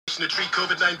medication to treat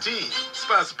COVID-19.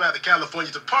 Sponsored by the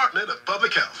California Department of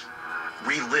Public Health.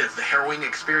 Relive the harrowing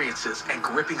experiences and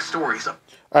gripping stories of...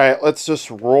 All right, let's just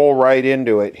roll right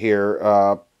into it here.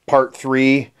 Part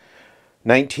 3,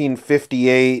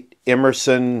 1958,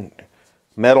 Emerson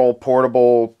metal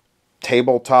portable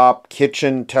tabletop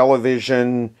kitchen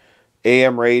television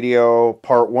AM radio.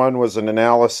 Part 1 was an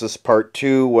analysis. Part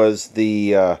 2 was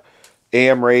the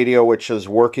AM radio, which is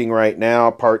working right now.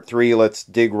 Part 3, let's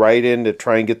dig right in to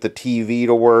try and get the TV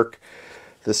to work.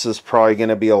 This is probably going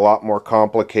to be a lot more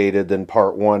complicated than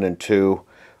Part 1 and 2.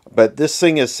 But this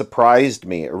thing has surprised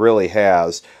me. It really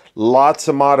has. Lots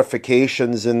of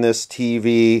modifications in this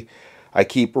TV. I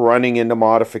keep running into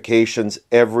modifications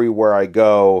everywhere I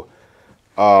go.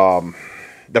 The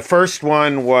first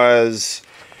one was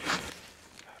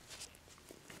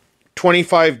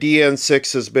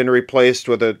 25DN6 has been replaced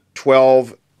with a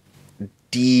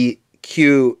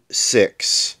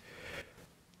 12DQ6.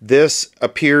 This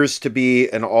appears to be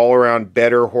an all-around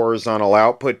better horizontal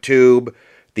output tube.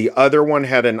 The other one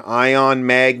had an ion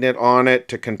magnet on it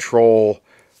to control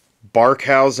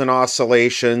Barkhausen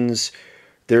oscillations.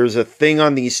 There's a thing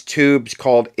on these tubes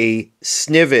called a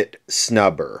snivet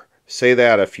snubber. Say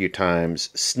that a few times.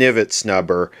 Snivet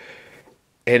snubber.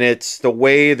 And it's the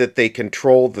way that they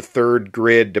control the third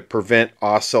grid to prevent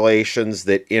oscillations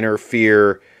that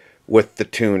interfere with the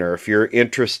tuner. If you're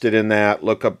interested in that,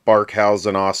 look up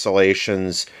Barkhausen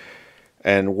oscillations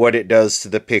and what it does to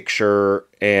the picture,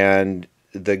 and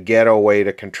the ghetto way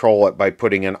to control it by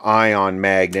putting an ion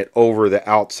magnet over the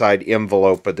outside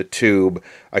envelope of the tube.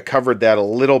 I covered that a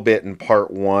little bit in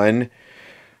Part 1.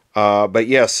 But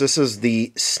yes, this is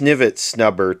the snivet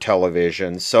snubber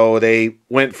television. So they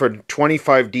went from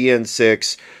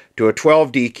 25DN6 to a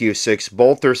 12DQ6.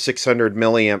 Both are 600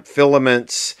 milliamp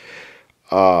filaments.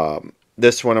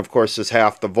 This one, of course, is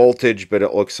half the voltage, but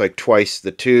it looks like twice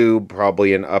the tube,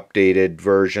 probably an updated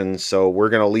version. So we're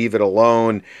going to leave it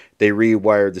alone. They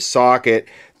rewired the socket.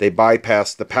 They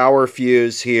bypassed the power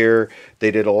fuse here. They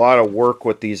did a lot of work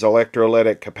with these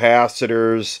electrolytic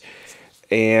capacitors.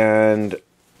 And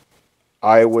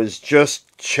I was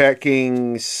just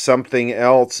checking something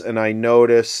else, and I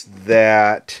noticed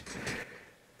that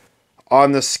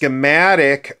on the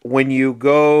schematic, when you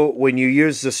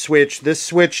use the switch, this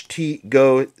switch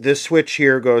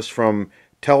here goes from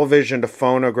television to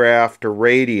phonograph to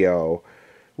radio.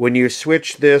 When you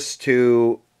switch this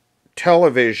to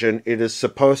television, it is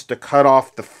supposed to cut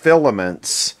off the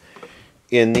filaments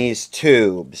in these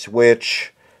tubes,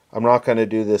 which I'm not going to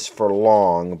do this for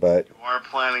long, but You are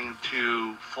planning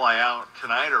to fly out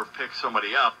tonight or pick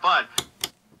somebody up, but...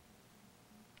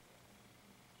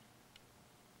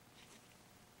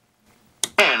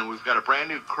 And we've got a brand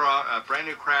new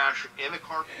crash in the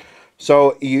car.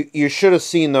 So you should have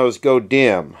seen those go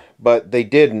dim, but they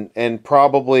didn't, and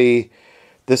probably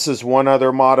this is one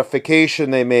other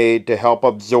modification they made to help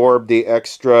absorb the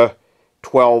extra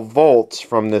 12 volts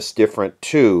from this different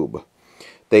tube.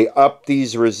 They upped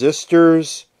these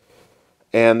resistors,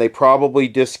 and they probably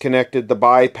disconnected the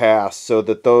bypass so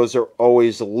that those are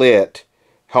always lit,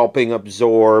 helping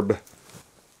absorb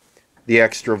the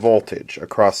extra voltage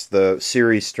across the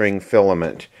series string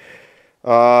filament.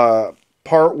 Part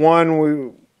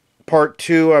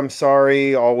 2, I'm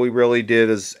sorry, all we really did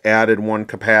is added one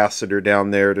capacitor down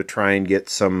there to try and get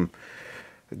some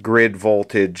grid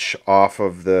voltage off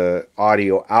of the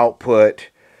audio output.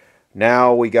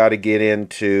 Now we got to get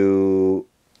into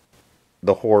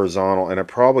the horizontal, and I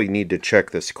probably need to check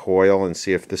this coil and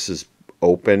see if this is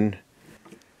open.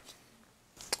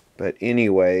 But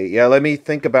anyway, yeah, let me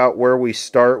think about where we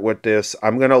start with this.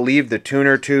 I'm going to leave the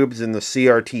tuner tubes and the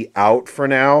CRT out for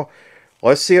now.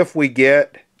 Let's see if we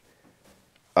get...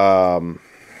 I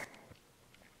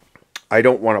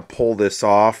don't want to pull this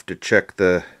off to check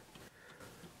the...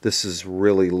 This is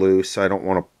really loose. I don't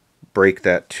want to break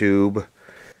that tube.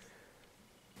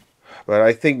 But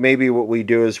I think maybe what we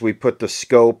do is we put the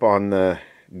scope on the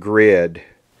grid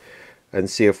and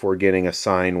see if we're getting a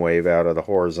sine wave out of the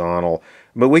horizontal.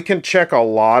 But we can check a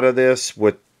lot of this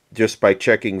with just by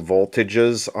checking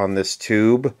voltages on this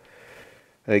tube.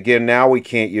 Again, now we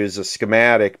can't use a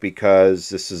schematic because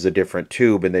this is a different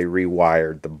tube and they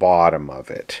rewired the bottom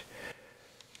of it.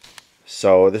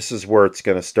 So this is where it's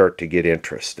going to start to get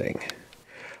interesting.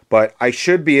 But I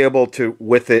should be able to,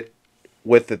 with it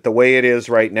the way it is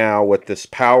right now, with this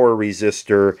power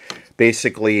resistor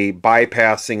basically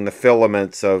bypassing the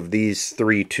filaments of these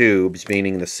three tubes,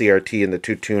 meaning the CRT and the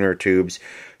two tuner tubes,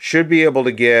 should be able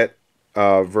to get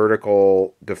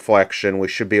vertical deflection. We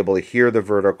should be able to hear the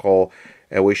vertical,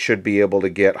 and we should be able to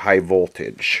get high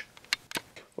voltage.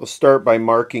 We'll start by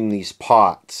marking these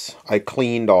pots. I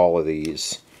cleaned all of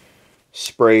these,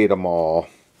 sprayed them all.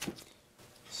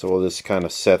 So we'll just kind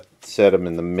of set them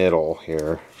in the middle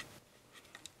here.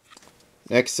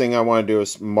 Next thing I want to do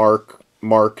is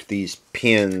mark these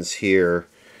pins here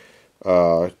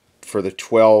for the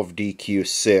 12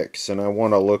 DQ6, and I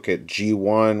want to look at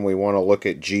G1. We want to look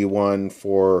at G1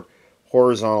 for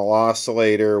horizontal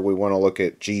oscillator. We want to look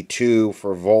at G2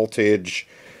 for voltage.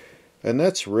 And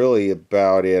that's really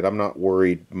about it. I'm not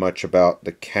worried much about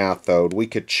the cathode. We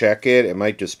could check it. It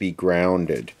might just be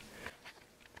grounded.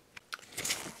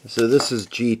 So this is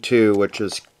G2, which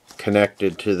is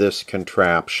connected to this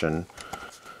contraption.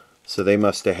 So they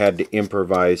must have had to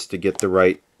improvise to get the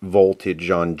right voltage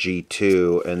on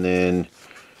G2. And then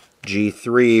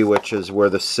G3, which is where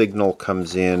the signal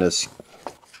comes in, is...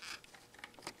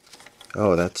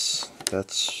 Oh, that's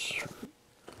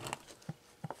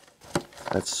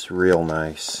real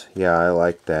nice. Yeah, I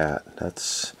like that.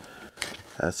 That's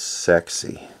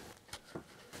sexy.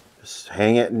 Just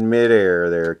hang it in midair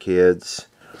there, kids.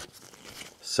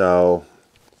 So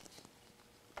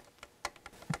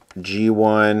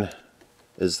G1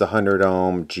 is the 100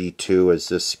 ohm, G2 is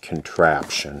this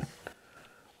contraption.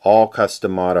 All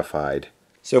custom modified.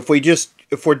 So if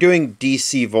we're doing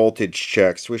DC voltage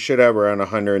checks, we should have around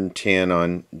 110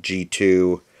 on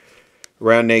G2.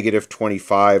 Around negative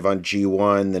 25 on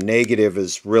G1. The negative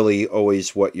is really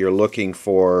always what you're looking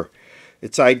for.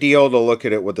 It's ideal to look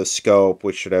at it with a scope,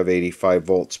 which should have 85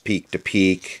 volts peak to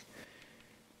peak.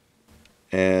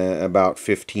 And about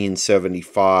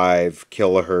 1575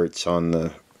 kilohertz on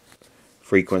the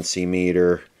frequency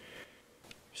meter.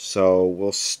 So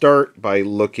we'll start by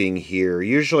looking here.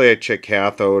 Usually I check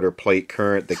cathode or plate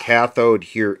current. The cathode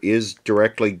here is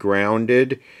directly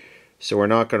grounded, so we're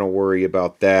not going to worry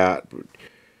about that.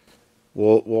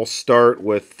 We'll start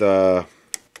with G2.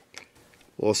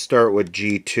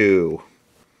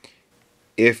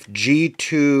 If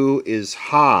G2 is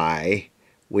high,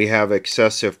 we have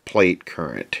excessive plate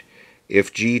current.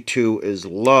 If G2 is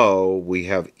low, we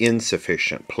have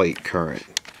insufficient plate current.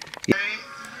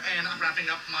 And I'm wrapping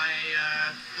up my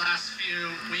last few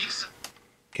weeks.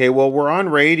 Okay, well, we're on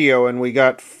radio and we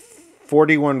got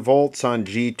 41 volts on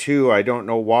G2. I don't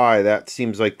know why. That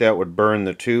seems like that would burn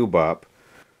the tube up.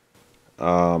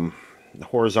 The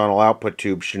horizontal output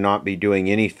tube should not be doing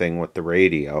anything with the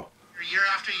radio. Year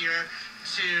after year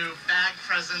to bag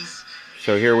presents.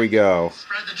 So here we go.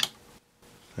 Spread the...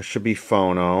 That should be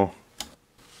phono.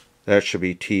 That should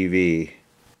be TV.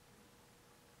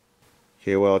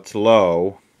 Okay, well, it's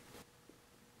low.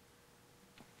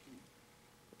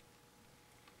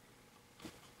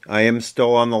 I am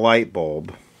still on the light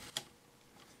bulb.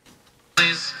 We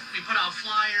put out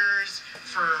flyers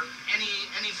for any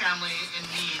family in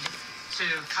need to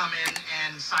come in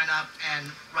and sign up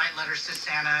and write letters to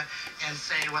Santa and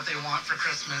say what they want for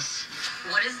Christmas.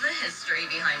 What is the history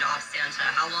behind Off Santa?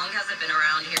 How long has it been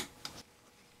around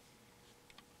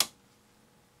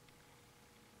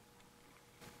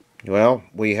here? Well,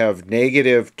 we have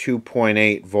negative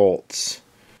 2.8 volts.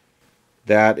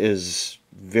 That is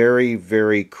very,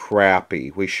 very crappy.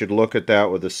 We should look at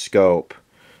that with a scope.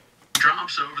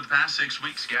 Drops over the past 6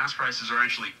 weeks. Gas prices are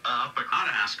actually up, but not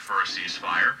ask for a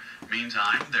ceasefire.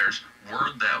 Meantime, there's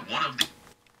word that one of the...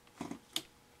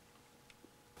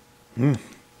 There's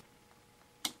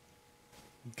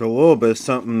a little bit of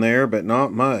something there, but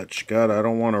not much. God, I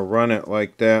don't want to run it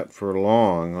like that for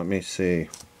long. Let me see.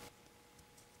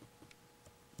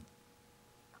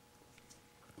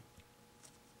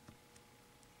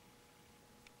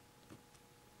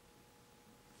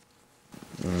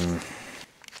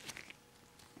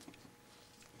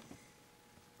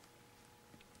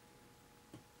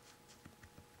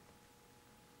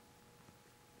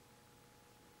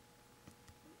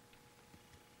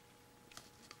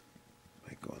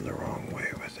 Going the wrong way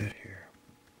with it here.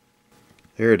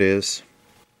 There it is.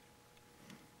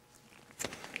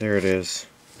 There it is.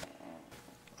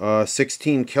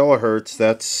 16 kilohertz.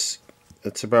 That's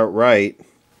about right.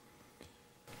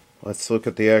 Let's look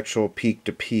at the actual peak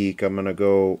to peak. I'm gonna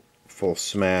go full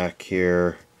smack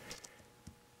here.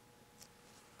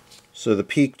 So the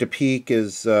peak to peak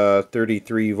is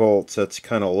 33 volts. That's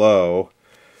kind of low.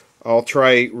 I'll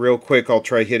try real quick. I'll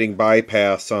try hitting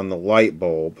bypass on the light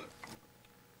bulb.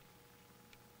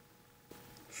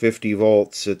 50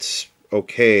 volts, it's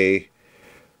okay.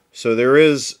 So there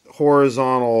is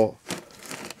horizontal,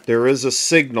 there is a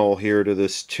signal here to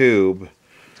this tube.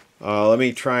 Let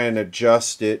me try and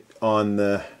adjust it on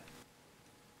the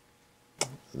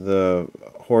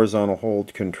horizontal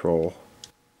hold control.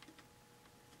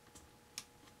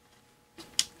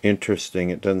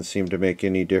 Interesting, it doesn't seem to make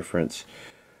any difference.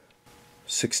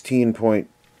 16 point.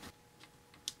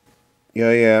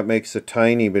 Yeah, it makes a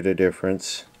tiny bit of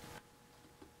difference.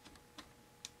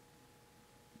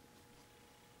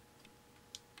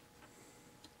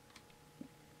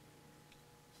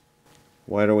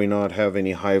 Why do we not have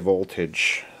any high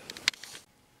voltage?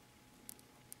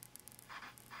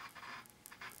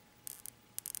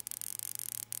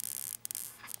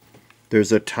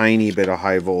 There's a tiny bit of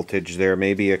high voltage there,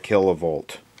 maybe a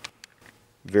kilovolt.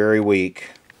 Very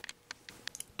weak.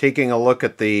 Taking a look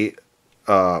at the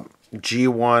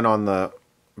G1 on the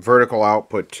vertical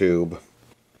output tube,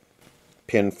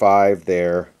 pin 5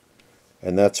 there,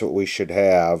 and that's what we should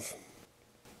have.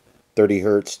 30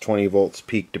 hertz, 20 volts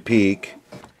peak to peak.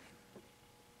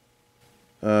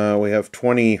 We have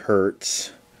 20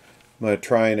 hertz. I'm going to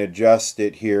try and adjust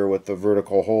it here with the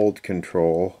vertical hold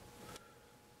control.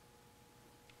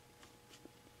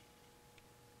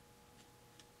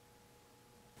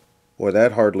 Boy,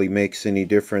 that hardly makes any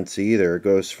difference either. It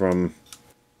goes from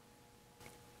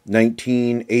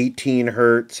 18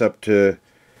 hertz up to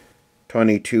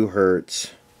 22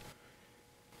 hertz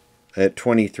at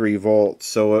 23 volts.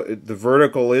 So the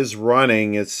vertical is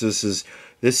running. This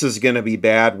is going to be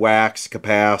bad wax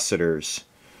capacitors.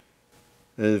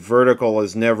 The vertical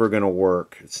is never going to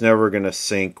work. It's never going to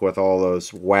sync with all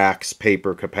those wax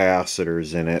paper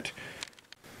capacitors in it.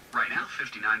 Right now,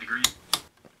 59 degrees.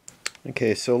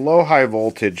 Okay, so low high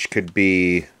voltage could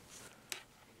be...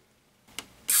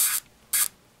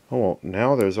 Oh,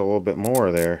 now there's a little bit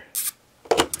more there.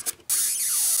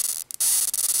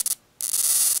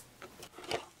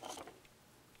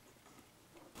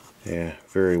 Yeah,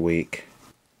 very weak.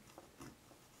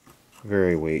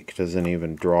 Very weak. Doesn't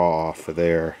even draw off of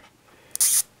there.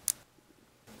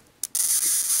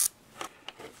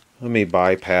 Let me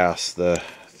bypass the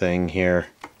thing here.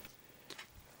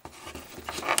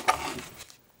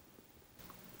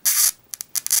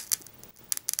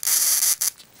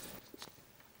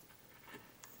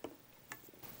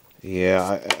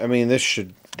 Yeah, I mean this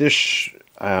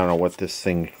I don't know what this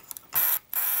thing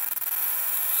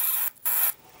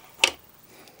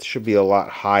should be a lot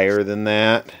higher than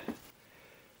that.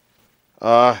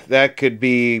 That could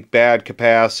be bad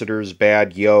capacitors,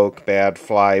 bad yoke, bad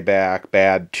flyback,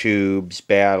 bad tubes,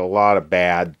 a lot of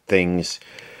bad things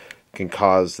can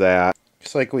cause that.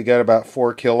 Looks like we got about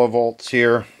 4 kilovolts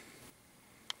here.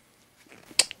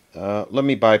 Let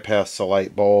me bypass the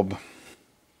light bulb.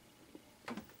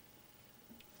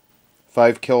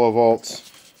 5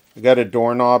 kilovolts. We got a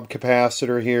doorknob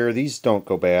capacitor here. These don't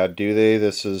go bad, do they?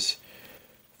 This is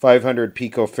 500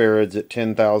 picofarads at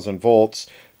 10,000 volts.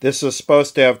 This is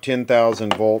supposed to have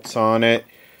 10,000 volts on it.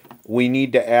 We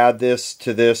need to add this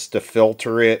to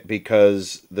filter it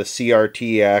because the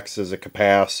CRT acts as a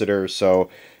capacitor. So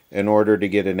in order to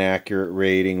get an accurate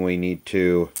rating, we need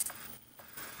to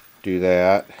do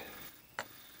that.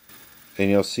 And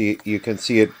you can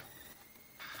see it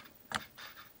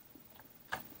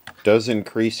does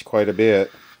increase quite a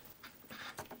bit.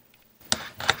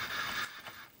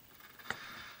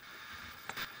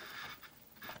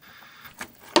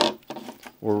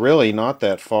 We're really not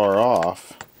that far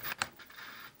off.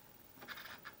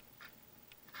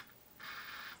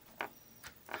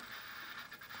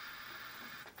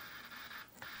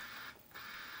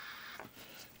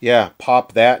 Yeah,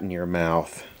 pop that in your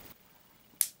mouth.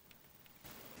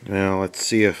 Now let's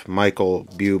see if Michael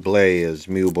Bublé is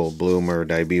Mubel Bloomer,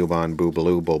 Dibubon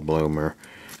Boobalooble Bloomer.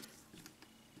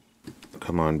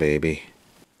 Come on, baby.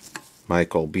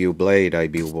 Michael Bublé,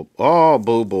 Dibubel. Oh,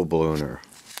 Booble Bloomer.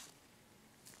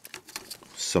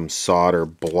 Some solder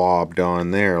blobbed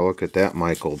on there. Look at that,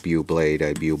 Michael Bublé,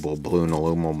 Dibubel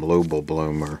Bloomer,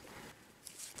 Bloomer.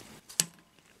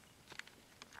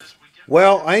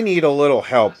 Well, I need a little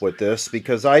help with this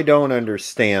because I don't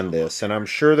understand this, and I'm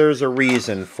sure there's a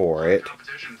reason for it.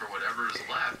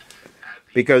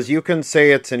 Because you can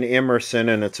say it's an Emerson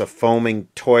and it's a foaming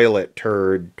toilet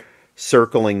turd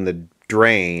circling the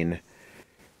drain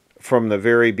from the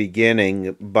very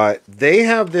beginning, but they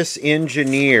have this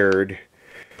engineered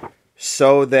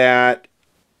so that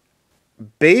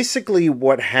basically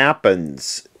what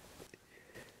happens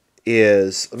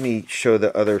is, let me show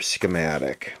the other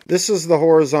schematic. This is the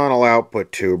horizontal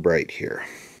output tube right here.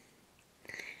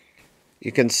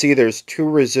 You can see there's 2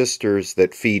 resistors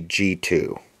that feed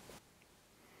G2.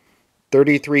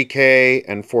 33K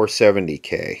and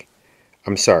 470K.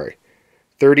 I'm sorry.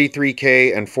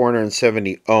 33K and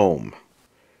 470 ohm.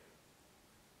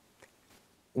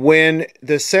 When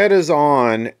the set is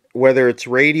on, whether it's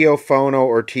radio, phono,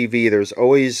 or TV, there's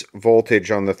always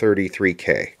voltage on the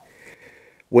 33K.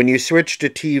 When you switch to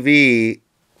TV,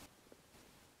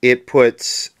 it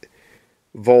puts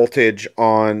voltage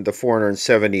on the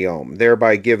 470 ohm,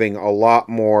 thereby giving a lot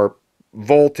more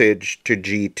voltage to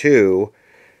G2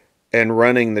 and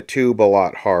running the tube a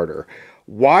lot harder.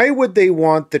 Why would they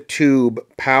want the tube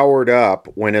powered up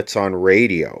when it's on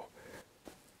radio?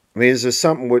 I mean, is this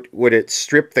something, would it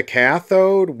strip the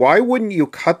cathode? Why wouldn't you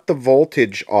cut the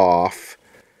voltage off?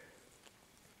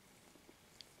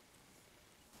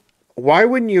 Why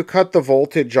wouldn't you cut the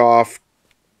voltage off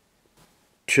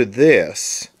to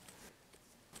this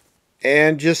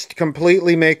and just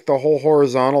completely make the whole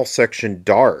horizontal section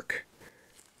dark?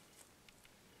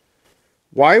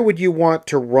 Why would you want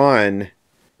to run...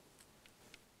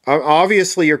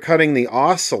 Obviously, you're cutting the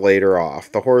oscillator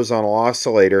off, the horizontal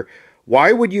oscillator.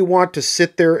 Why would you want to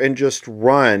sit there and just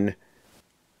run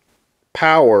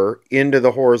power into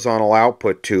the horizontal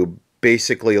output tube,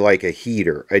 basically like a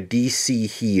heater, a DC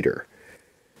heater?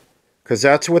 Because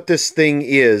that's what this thing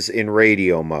is in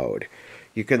radio mode.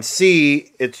 You can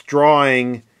see it's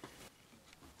drawing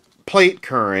plate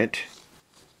current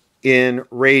in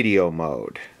radio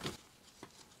mode.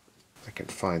 I can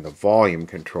find the volume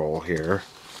control here.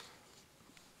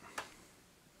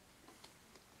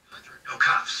 No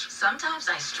cuffs. Sometimes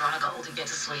I struggle to get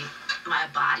to sleep. My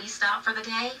body stopped for the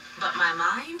day, but my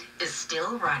mind is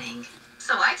still running.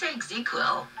 So I take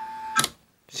ZQL.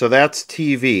 So that's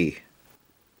TV.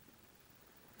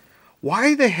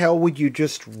 Why the hell would you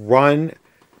just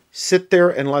sit there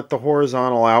and let the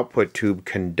horizontal output tube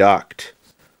conduct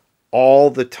all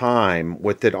the time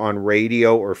with it on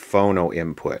radio or phono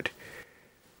input?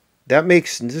 That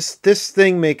makes this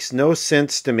thing makes no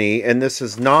sense to me, and this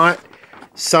is not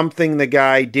something the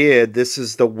guy did. This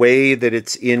is the way that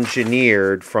it's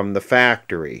engineered from the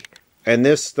factory. And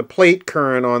the plate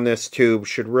current on this tube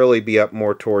should really be up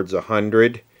more towards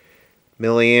 100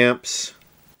 milliamps.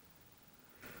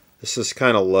 This is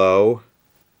kind of low.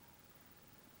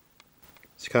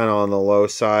 It's kind of on the low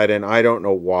side, and I don't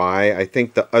know why. I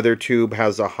think the other tube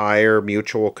has a higher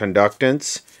mutual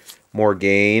conductance, more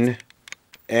gain.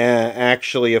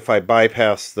 Actually, if I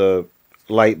bypass the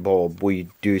light bulb, we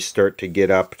do start to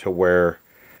get up to where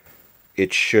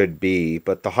it should be,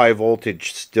 but the high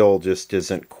voltage still just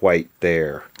isn't quite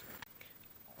there.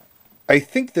 I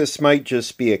think this might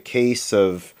just be a case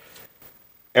of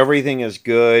everything is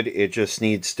good, it just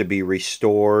needs to be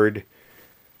restored.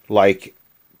 Like,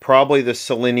 probably the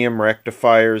selenium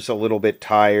rectifier's a little bit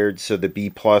tired, so the B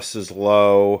plus is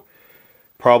low.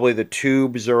 Probably the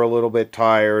tubes are a little bit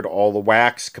tired. All the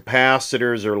wax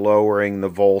capacitors are lowering the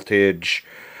voltage.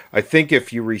 I think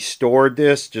if you restored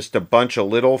this, just a bunch of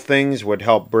little things would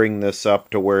help bring this up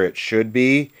to where it should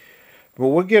be. But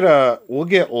we'll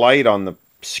get light on the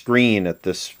screen at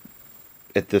this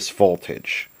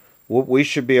voltage. We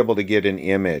should be able to get an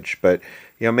image, but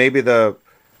you know, maybe the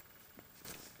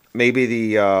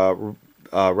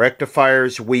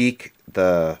rectifier's weak.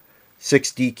 The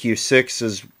 6DQ6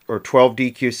 is, or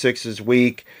 12DQ6 is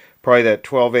weak. Probably that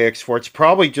 12AX4. It's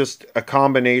probably just a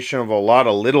combination of a lot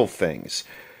of little things.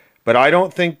 But I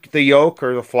don't think the yoke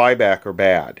or the flyback are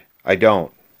bad. I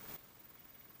don't.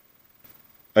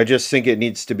 I just think it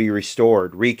needs to be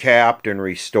restored, recapped and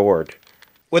restored.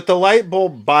 With the light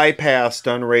bulb bypassed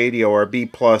on radio, our B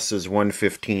plus is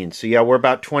 115. So yeah, we're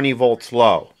about 20 volts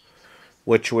low,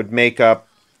 which would make up,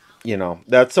 you know,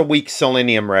 that's a weak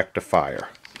selenium rectifier.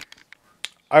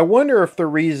 I wonder if the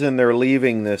reason they're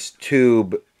leaving this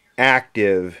tube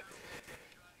active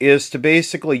is to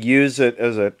basically use it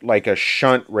as like a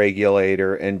shunt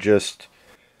regulator and just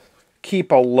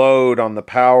keep a load on the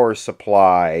power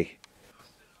supply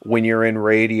when you're in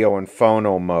radio and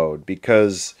phono mode,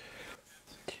 because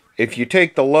if you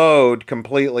take the load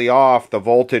completely off, the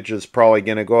voltage is probably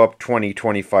going to go up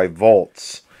 20-25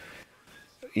 volts.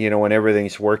 You know, when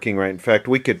everything's working right. In fact,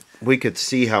 we could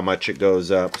see how much it goes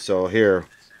up. So here.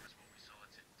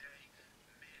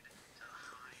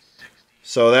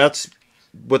 So that's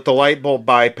with the light bulb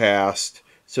bypassed.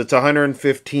 So it's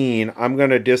 115. I'm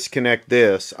going to disconnect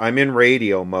this. I'm in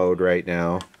radio mode right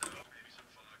now.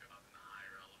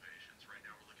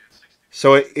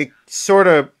 So it sort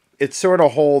of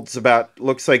holds about,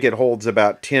 looks like it holds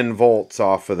about 10 volts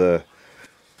off of the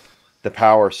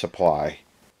power supply.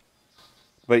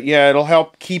 But yeah, it'll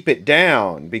help keep it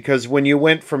down, because when you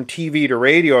went from TV to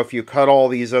radio, if you cut all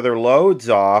these other loads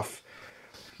off,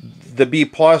 the B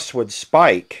plus would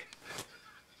spike.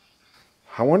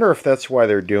 I wonder if that's why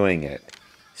they're doing it.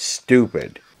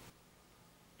 Stupid.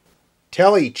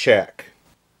 Telecheck.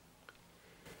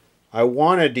 I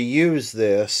wanted to use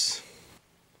this,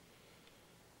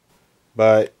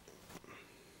 but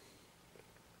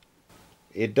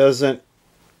it doesn't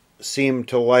seem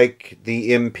to like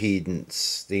the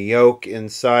impedance. The yoke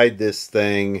inside this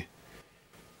thing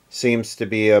seems to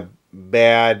be a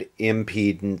bad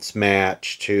impedance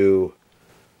match to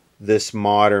this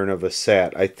modern of a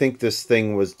set. I think this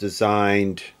thing was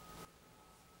designed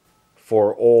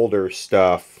for older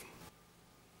stuff.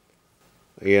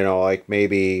 You know, like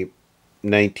maybe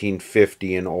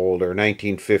 1950 and older,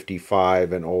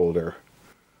 1955 and older.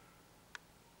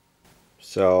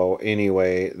 So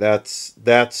anyway, that's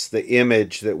the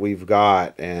image that we've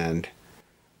got, and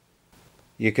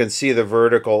you can see the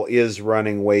vertical is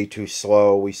running way too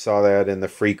slow. We saw that in the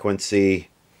frequency,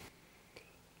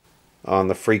 on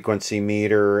the frequency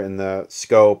meter and the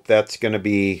scope. That's going to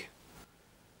be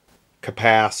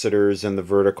capacitors in the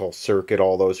vertical circuit,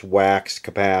 all those wax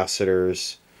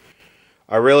capacitors.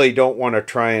 I really don't want to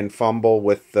try and fumble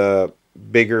with the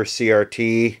bigger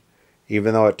CRT,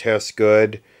 even though it tests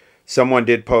good. Someone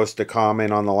did post a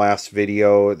comment on the last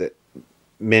video that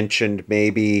mentioned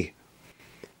maybe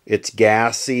it's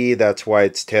gassy, that's why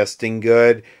it's testing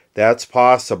good. That's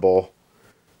possible,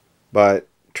 but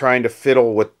trying to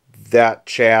fiddle with that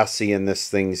chassis in this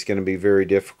thing is going to be very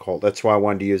difficult. That's why I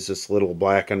wanted to use this little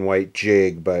black and white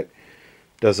jig, but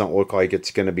doesn't look like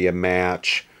it's going to be a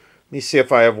match. Let me see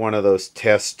if I have one of those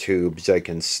test tubes I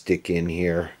can stick in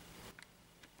here.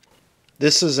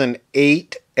 This is an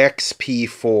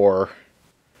 8XP4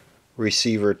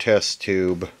 receiver test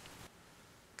tube.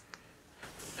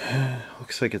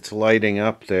 Looks like it's lighting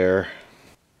up there.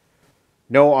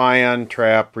 No ion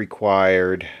trap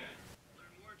required.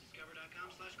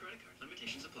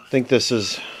 I think this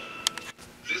is...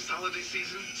 This holiday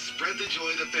season, spread the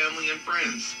joy to family and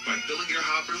friends by filling your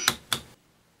hopper.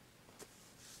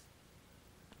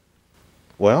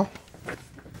 Well,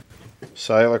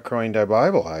 silicone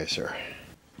debibleizer.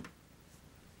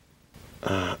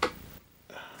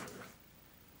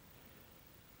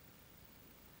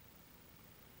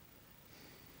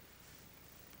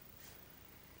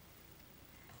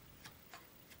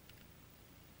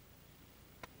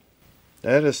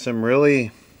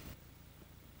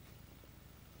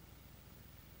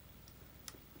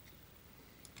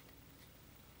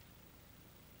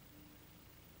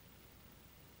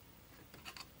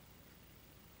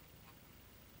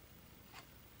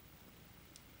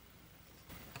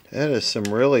 That is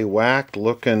some really whacked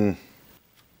looking.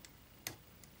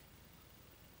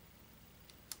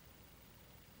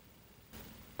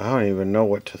 I don't even know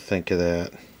what to think of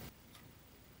that.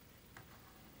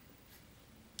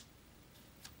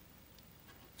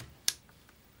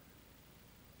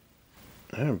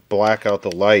 I'm gonna black out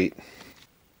the light.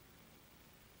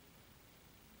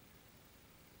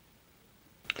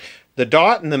 The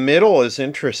dot in the middle is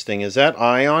interesting. Is that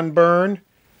ion burn?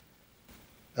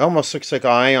 It almost looks like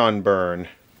ion burn.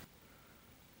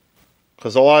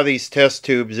 Because a lot of these test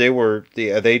tubes,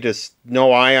 they just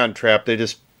no ion trap. They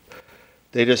just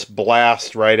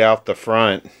blast right out the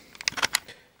front.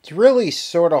 It's really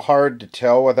sort of hard to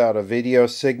tell without a video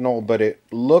signal, but it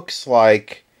looks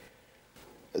like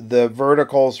the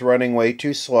vertical's running way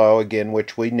too slow, again,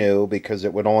 which we knew because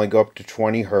it would only go up to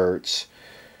 20 hertz.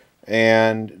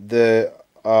 And the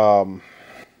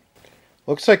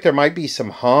looks like there might be some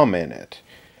hum in it.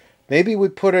 Maybe we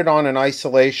put it on an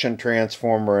isolation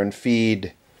transformer and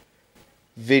feed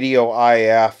video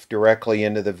IF directly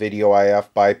into the video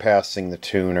IF, bypassing the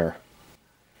tuner.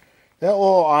 That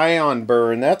little ion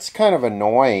burn, that's kind of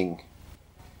annoying.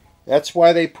 That's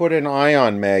why they put an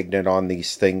ion magnet on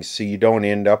these things, so you don't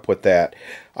end up with that.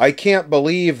 I can't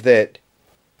believe that...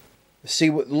 See,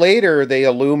 later they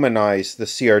aluminized the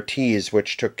CRTs,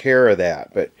 which took care of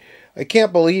that. But I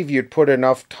can't believe you'd put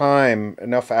enough time,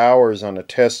 enough hours on a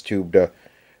test tube to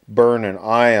burn an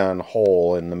ion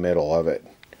hole in the middle of it.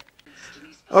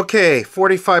 Okay,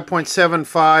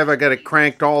 45.75. I got it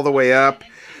cranked all the way up.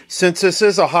 Since this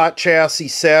is a hot chassis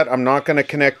set, I'm not going to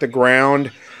connect the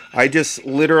ground. I just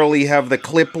literally have the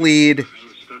clip lead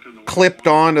clipped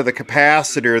onto the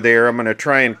capacitor there. I'm going to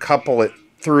try and couple it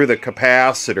through the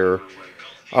capacitor.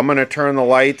 I'm going to turn the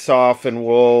lights off and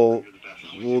we'll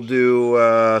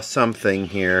do something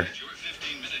here.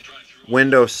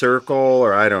 Window circle,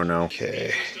 or I don't know.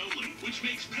 Okay. Which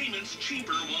makes payments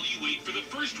cheaper while you wait for the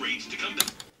first rates to come down.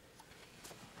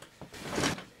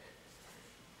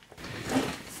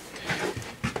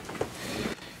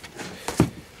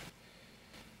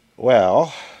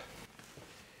 Well,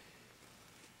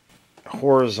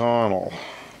 horizontal.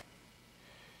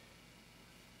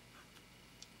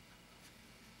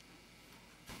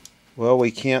 Well, we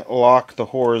can't lock the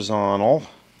horizontal.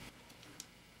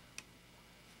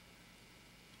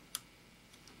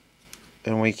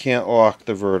 And we can't lock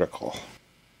the vertical.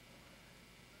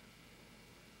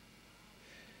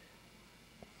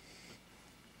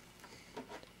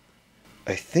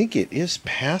 think it is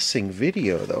passing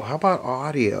video, though. How about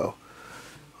audio?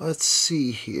 Let's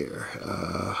see here.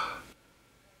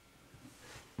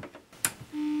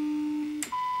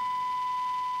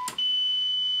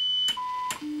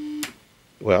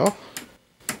 Well,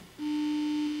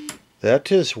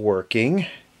 that is working.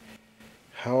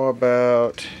 How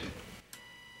about...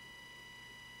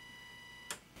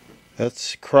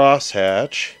 That's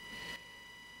crosshatch.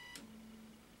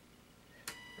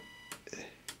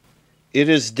 It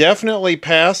is definitely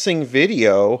passing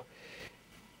video.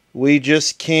 We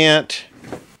just can't,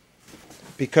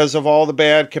 because of all the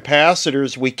bad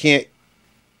capacitors, we can't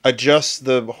adjust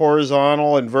the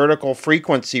horizontal and vertical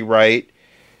frequency right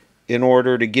in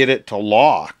order to get it to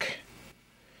lock.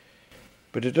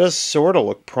 But it does sort of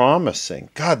look promising.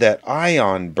 God, that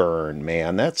ion burn,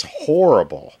 man, that's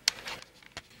horrible.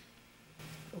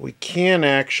 We can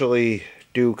actually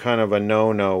do kind of a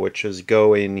no-no, which is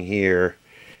go in here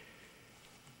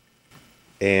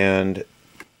and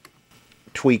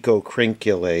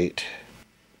tweakocrinculate.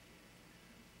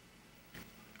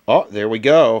 Oh, there we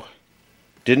go.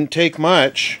 Didn't take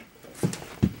much.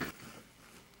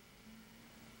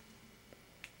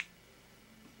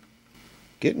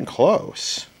 Getting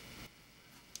close.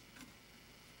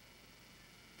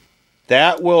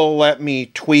 That will let me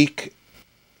tweak.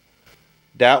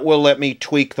 That will let me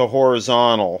tweak the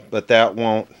horizontal, but that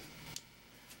won't.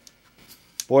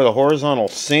 Boy, the horizontal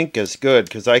sync is good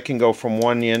because I can go from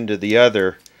one end to the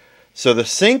other. So the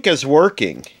sync is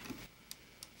working.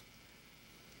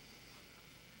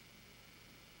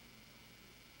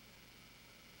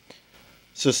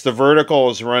 It's just the vertical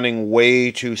is running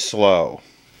way too slow.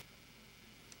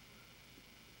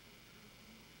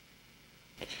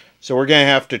 So we're going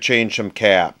to have to change some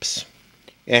caps.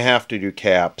 I have to do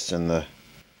caps in the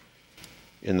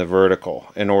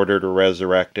vertical in order to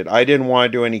resurrect it. I didn't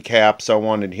want to do any caps. I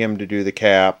wanted him to do the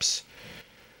caps.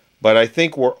 But I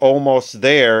think we're almost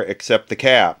there except the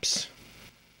caps.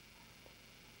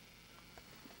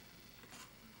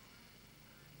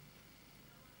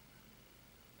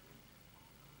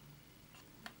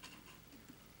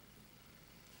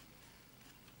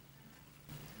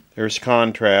 There's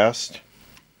contrast.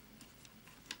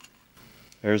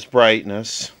 There's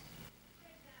brightness.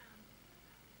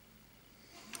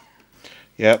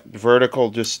 Yep,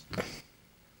 vertical just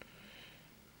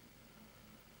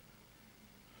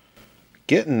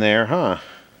getting there, huh?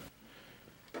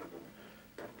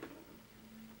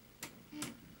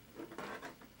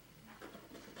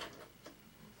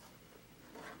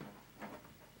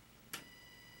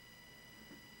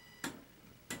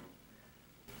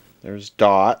 There's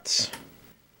dots.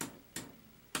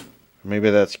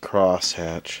 Maybe that's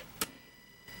crosshatch.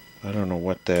 I don't know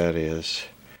what that is.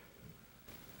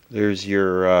 There's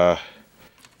your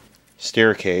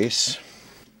staircase.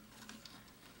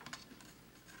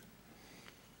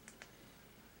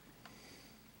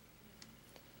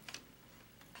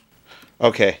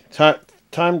 Okay,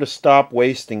 time to stop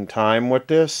wasting time with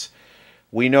this.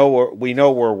 We know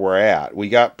where we're at. We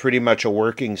got pretty much a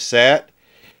working set.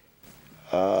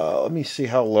 Let me see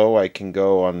how low I can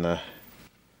go on the...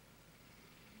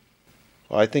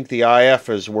 Well, I think the IF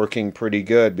is working pretty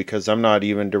good because I'm not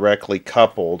even directly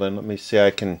coupled. And let me see,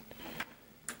 I can...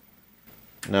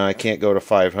 No, I can't go to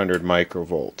 500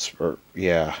 microvolts. Or,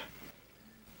 yeah.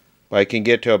 But I can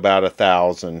get to about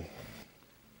 1,000.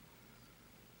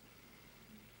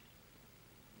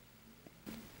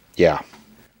 Yeah.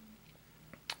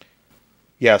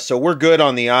 Yeah, so we're good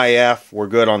on the IF. We're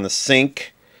good on the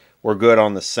sync. We're good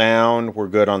on the sound. We're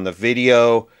good on the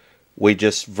video. We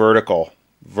just vertical.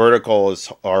 Vertical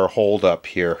is our hold up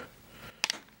here.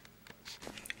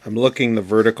 I'm looking the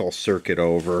vertical circuit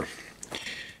over.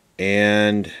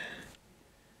 And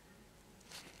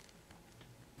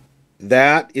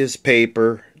that is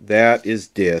paper. That is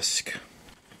disc.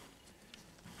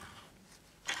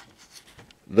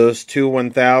 Those two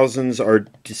 1000s are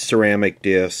ceramic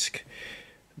disc.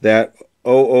 That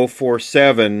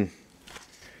 0047,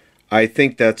 I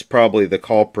think that's probably the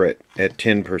culprit at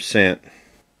 10%.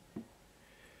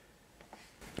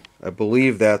 I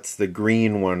believe that's the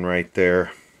green one right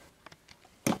there.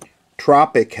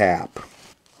 Tropic Hap.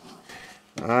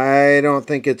 I don't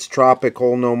think it's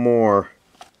tropical no more.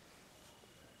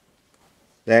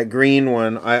 That green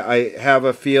one, I have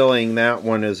a feeling that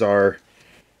one is our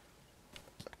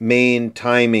main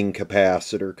timing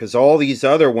capacitor, because all these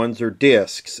other ones are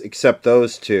discs except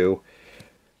those two,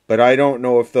 but I don't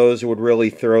know if those would really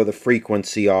throw the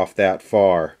frequency off that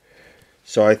far.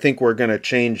 So I think we're going to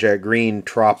change that green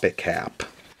Tropic Hap.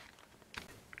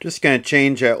 Just going to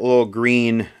change that little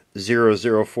green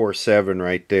 0047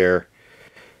 right there.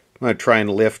 I'm going to try and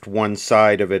lift one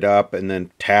side of it up and then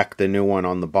tack the new one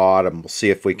on the bottom. We'll see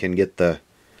if we can get the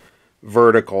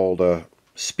vertical to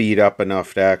speed up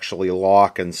enough to actually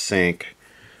lock and sync.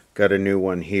 Got a new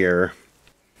one here.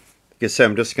 Like I said,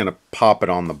 I'm just going to pop it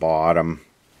on the bottom.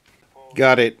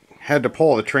 Got it. Had to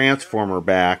pull the transformer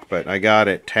back, but I got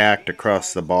it tacked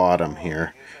across the bottom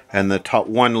here. And the top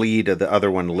one lead of the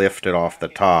other one lifted off the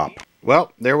top.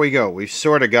 Well, there we go. We've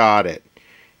sort of got it.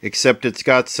 Except it's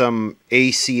got some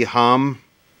AC hum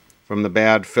from the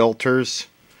bad filters,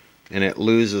 and it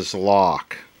loses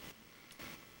lock.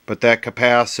 But that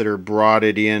capacitor brought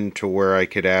it in to where I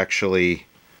could actually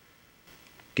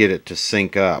get it to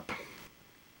sync up.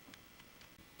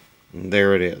 And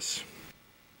there it is.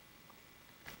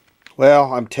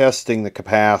 Well, I'm testing the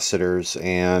capacitors,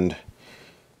 and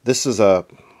this is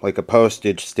like a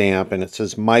postage stamp, and it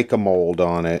says mica mold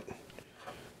on it.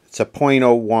 It's a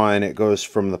 0.01. It goes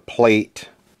from the plate.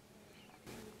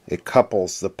 It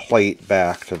couples the plate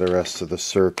back to the rest of the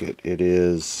circuit. It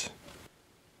is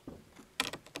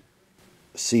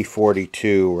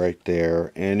C42 right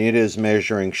there. And it is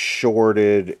measuring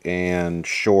shorted and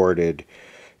shorted.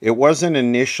 It wasn't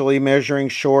initially measuring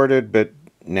shorted, but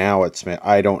now it's,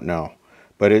 I don't know.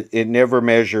 But it never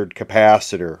measured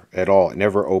capacitor at all. It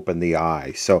never opened the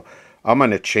eye. So I'm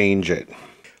going to change it.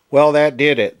 Well, that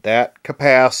did it. That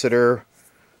capacitor,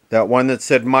 that one that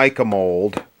said mica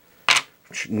mold,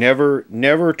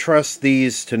 never trust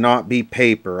these to not be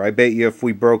paper. I bet you if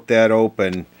we broke that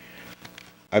open,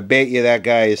 I bet you that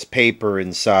guy is paper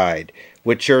inside.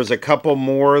 Which there's a couple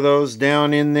more of those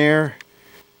down in there.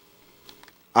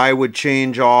 I would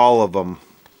change all of them.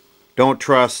 Don't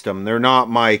trust them. They're not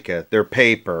mica. They're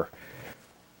paper.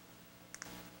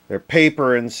 They're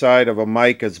paper inside of a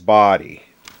mica's body.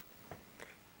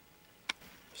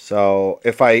 So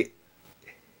if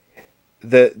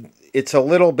it's a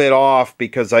little bit off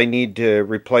because I need to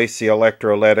replace the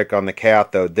electrolytic on the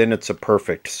cathode, then it's a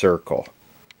perfect circle.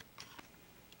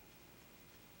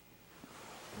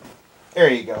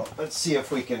 There you go. Let's see if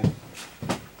we can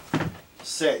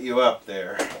set you up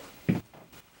there.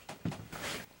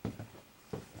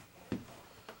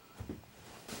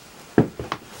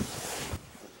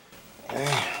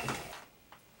 Okay.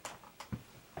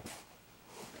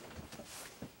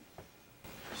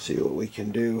 See what we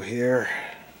can do here.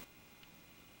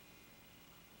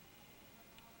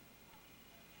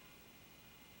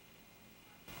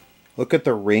 Look at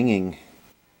the ringing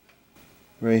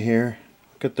right here.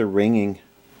 Look at the ringing.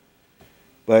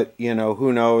 But, you know,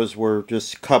 who knows, we're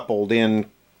just coupled in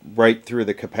right through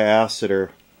the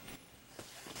capacitor.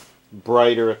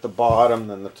 Brighter at the bottom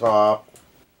than the top.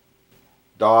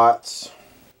 Dots.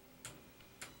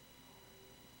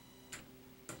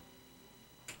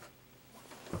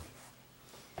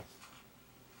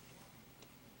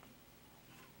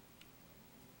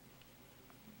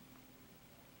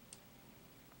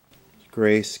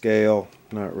 Grayscale,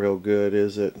 not real good,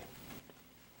 is it?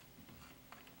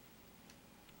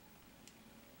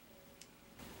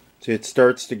 See, it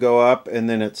starts to go up, and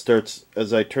then it starts,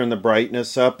 as I turn the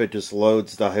brightness up, it just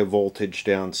loads the high voltage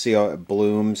down. See how it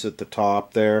blooms at the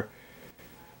top there?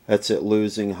 That's it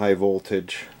losing high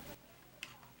voltage.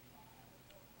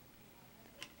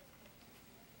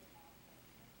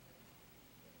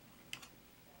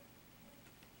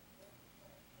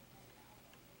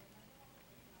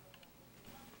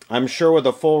 I'm sure with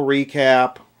a full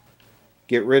recap,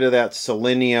 get rid of that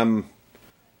selenium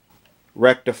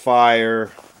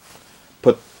rectifier,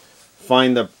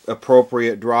 find the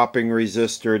appropriate dropping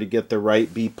resistor to get the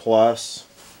right B+.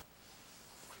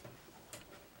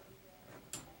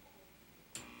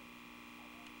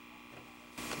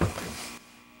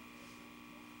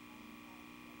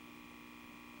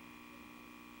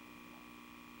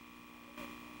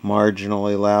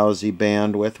 Marginally lousy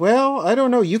bandwidth. Well, I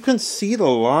don't know. You can see the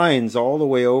lines all the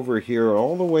way over here.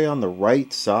 All the way on the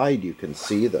right side you can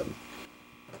see them.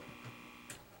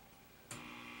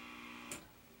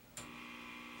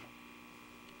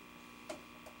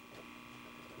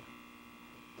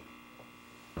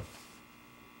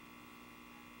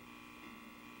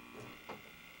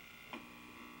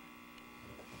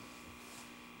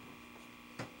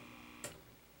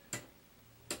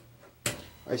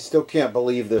 I still can't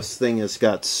believe this thing has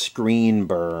got screen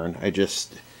burn.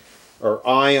 Or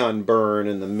ion burn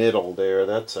in the middle there.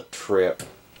 That's a trip.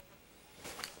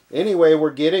 Anyway, we're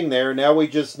getting there. Now we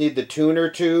just need the tuner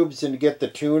tubes and get the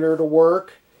tuner to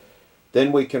work.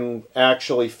 Then we can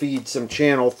actually feed some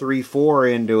channel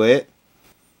 3-4 into it.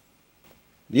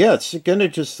 Yeah, it's gonna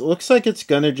just, looks like it's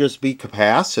gonna just be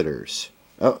capacitors.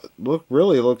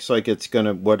 Really looks like it's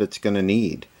gonna, what it's gonna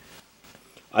need.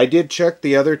 I did check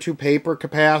the other two paper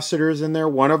capacitors in there.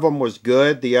 One of them was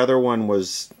good. The other one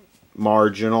was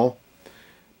marginal,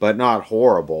 but not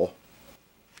horrible.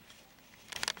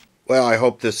 Well, I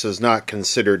hope this is not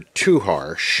considered too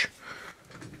harsh.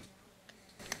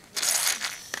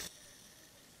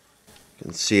 You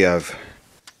can see I've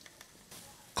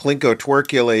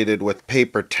Clinko-twerculated with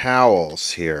paper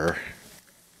towels here.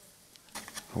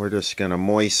 We're just going to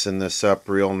moisten this up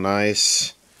real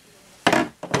nice.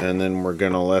 And then we're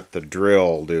going to let the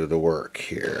drill do the work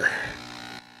here.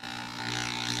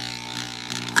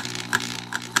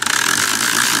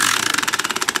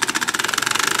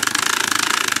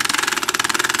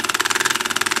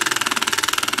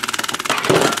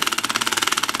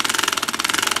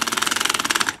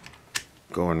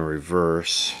 Go in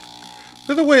reverse.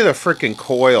 Look at the way the frickin'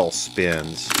 coil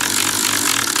spins.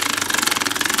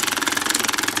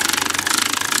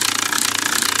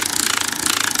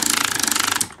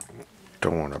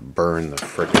 Don't want to burn the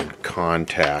frickin'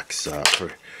 contacts up.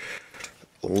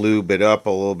 Lube it up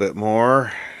a little bit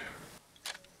more.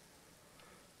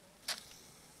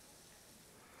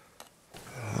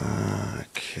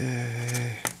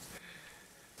 Okay.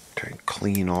 Try and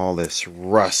clean all this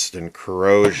rust and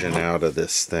corrosion out of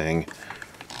this thing.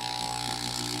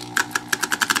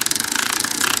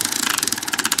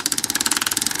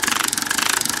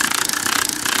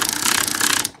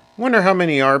 Wonder how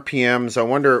many RPMs. I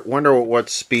wonder what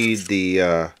speed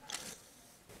the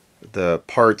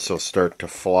parts will start to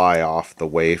fly off the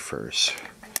wafers.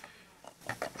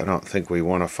 I don't think we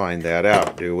want to find that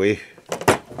out, do we?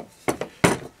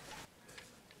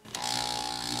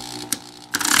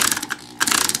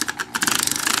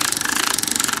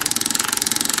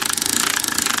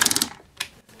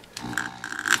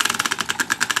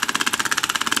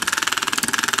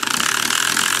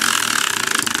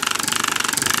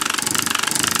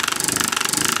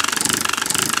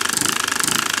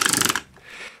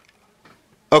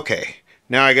 Okay,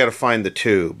 now I got to find the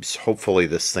tubes. Hopefully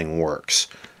this thing works.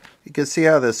 You can see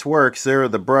how this works. There are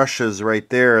the brushes right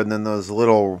there, and then those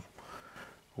little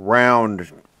round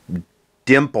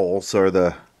dimples are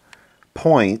the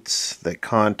points that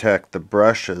contact the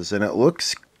brushes, and it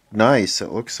looks nice.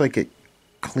 It looks like it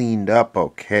cleaned up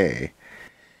okay.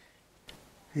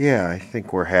 Yeah, I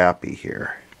think we're happy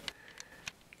here.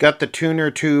 Got the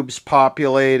tuner tubes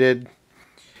populated.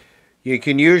 You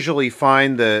can usually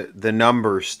find the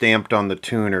number stamped on the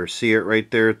tuner. See it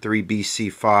right there,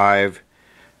 3BC5,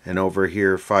 and over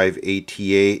here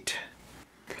 5AT8.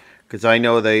 Because I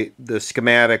know the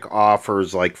schematic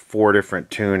offers like 4 different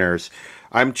tuners.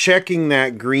 I'm checking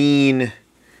that green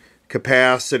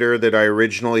capacitor that I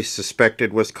originally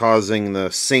suspected was causing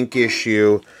the sync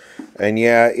issue. And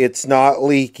yeah, it's not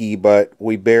leaky, but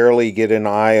we barely get an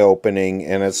eye opening,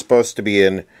 and it's supposed to be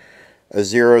in a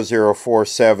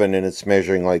 0047, and it's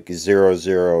measuring like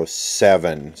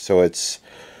 007, so it's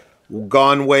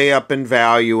gone way up in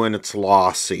value and it's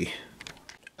lossy.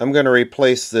 I'm going to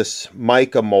replace this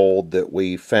mica mold that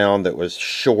we found that was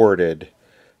shorted.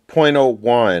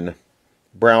 0.01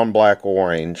 brown, black,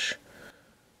 orange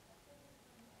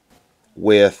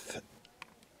with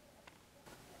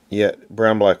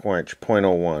brown, black, orange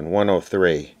 0.01,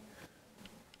 103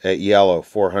 at yellow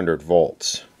 400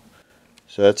 volts.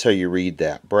 So that's how you read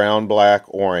that. Brown, black,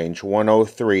 orange,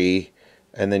 103,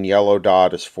 and then yellow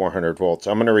dot is 400 volts.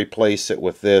 I'm going to replace it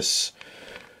with this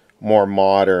more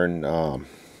modern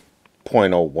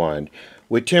 0.01.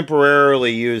 We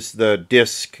temporarily use the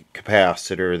disc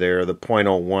capacitor there, the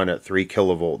 0.01 at 3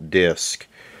 kilovolt disc,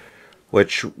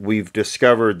 which we've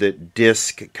discovered that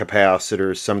disc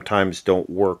capacitors sometimes don't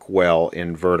work well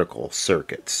in vertical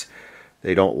circuits.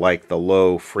 They don't like the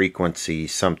low frequency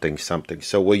something something.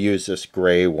 So we'll use this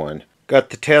gray one.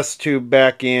 Got the test tube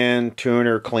back in,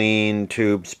 tuner clean,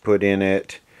 tubes put in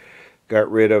it.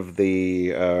 Got rid of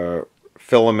the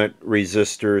filament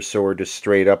resistors, so we're just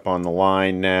straight up on the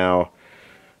line now.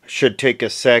 Should take a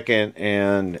second,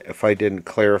 and if I didn't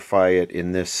clarify it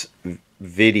in this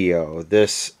video,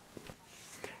 this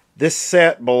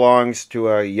set belongs to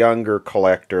a younger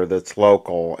collector that's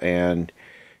local, and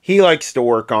he likes to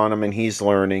work on them, and he's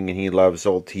learning, and he loves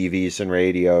old TVs and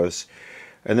radios.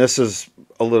 And this is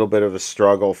a little bit of a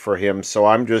struggle for him, so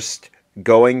I'm just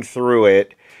going through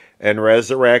it and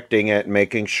resurrecting it,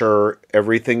 making sure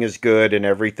everything is good and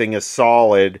everything is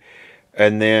solid.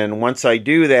 And then once I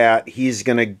do that, he's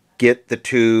going to get the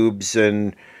tubes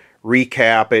and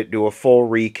recap it, do a full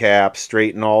recap,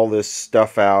 straighten all this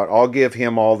stuff out. I'll give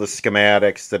him all the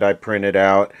schematics that I printed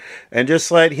out, and just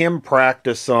let him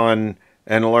practice on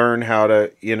and learn how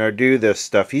to, do this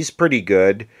stuff. He's pretty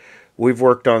good. We've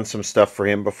worked on some stuff for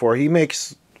him before. He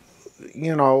makes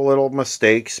you know, little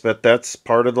mistakes, but that's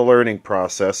part of the learning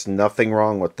process. Nothing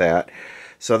wrong with that.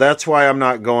 So that's why I'm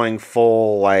not going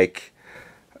full, like,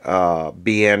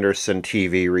 B. Anderson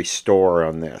TV restore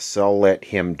on this. I'll let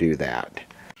him do that.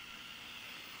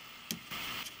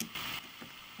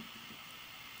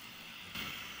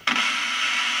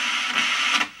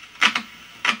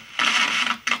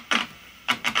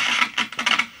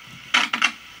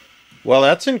 Well,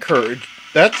 that's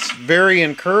very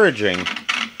encouraging.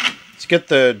 Let's get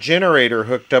the generator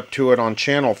hooked up to it on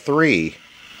channel 3.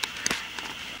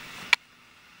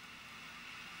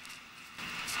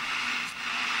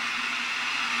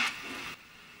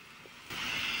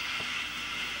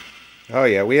 Oh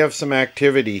yeah, we have some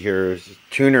activity here. The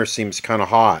tuner seems kind of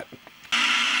hot.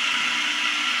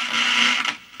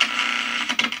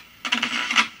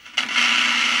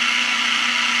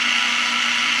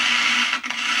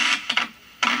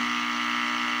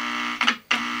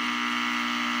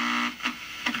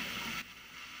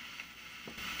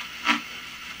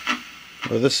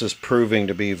 Well, this is proving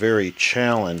to be very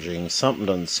challenging. Something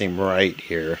doesn't seem right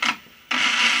here.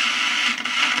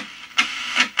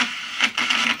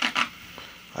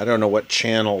 I don't know what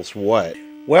channel's what.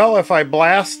 Well, if I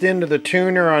blast into the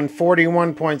tuner on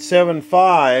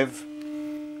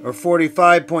 41.75 or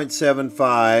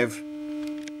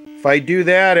 45.75, if I do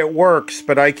that, it works,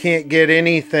 but I can't get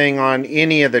anything on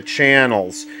any of the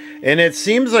channels. And it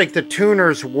seems like the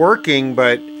tuner's working,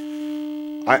 but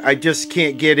I just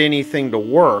can't get anything to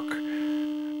work.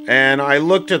 And I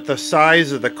looked at the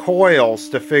size of the coils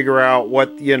to figure out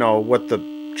what, you know, what the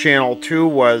channel 2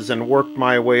 was and worked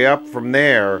my way up from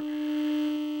there.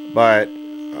 But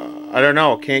I don't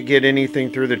know, can't get anything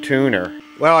through the tuner.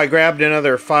 Well, I grabbed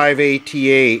another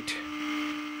 588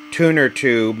 tuner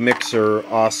tube mixer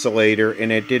oscillator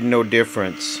and it did no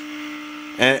difference.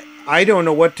 And I don't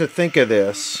know what to think of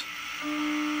this.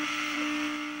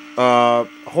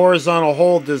 Horizontal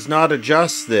hold does not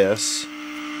adjust this.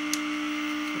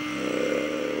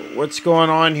 What's going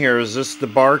on here? Is this the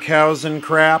Barkhausen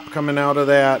crap coming out of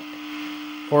that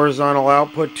horizontal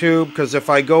output tube? Because if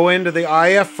I go into the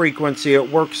IF frequency, it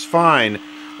works fine.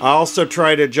 I also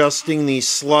tried adjusting these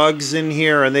slugs in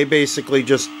here, and they basically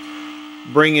just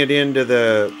bring it into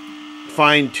the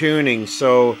fine tuning.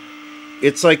 So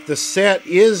it's like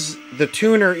the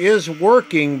tuner is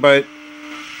working, but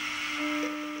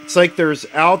it's like there's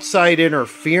outside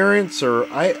interference, or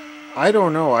I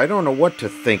don't know. I don't know what to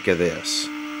think of this.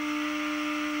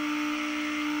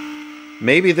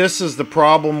 Maybe this is the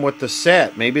problem with the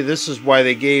set. Maybe this is why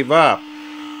they gave up.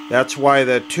 That's why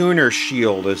the tuner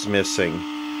shield is missing.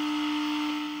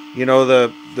 You know,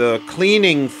 the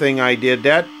cleaning thing I did,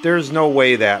 there's no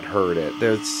way that hurt it.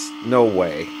 There's no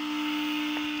way.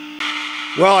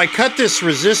 Well, I cut this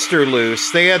resistor loose.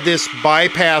 They had this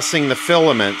bypassing the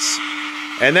filaments.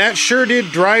 And that sure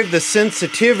did drive the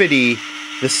sensitivity.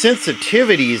 The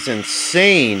sensitivity is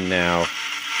insane now.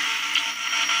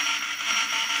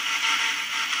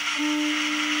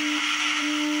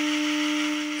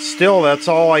 Still, that's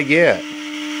all I get.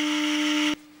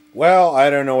 Well,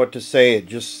 I don't know what to say. It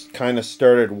just kind of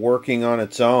started working on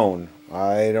its own.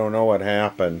 I don't know what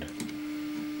happened.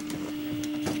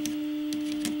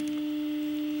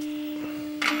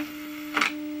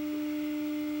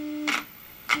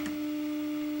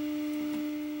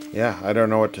 Yeah, I don't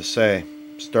know what to say.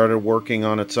 Started working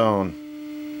on its own.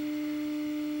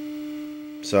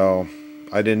 So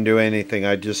I didn't do anything.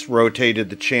 I just rotated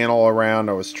the channel around.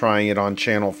 I was trying it on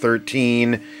channel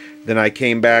 13. Then I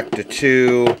came back to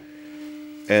 2.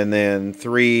 And then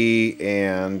 3.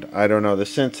 And I don't know. The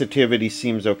sensitivity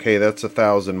seems okay. That's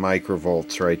 1,000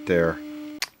 microvolts right there.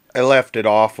 I left it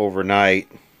off overnight.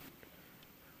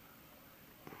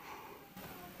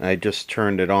 I just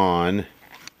turned it on.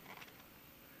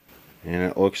 And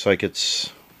it looks like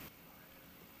it's...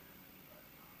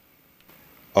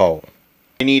 Oh.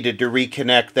 I needed to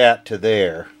reconnect that to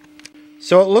there.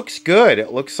 So it looks good.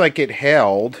 It looks like it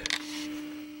held.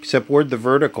 Except where'd the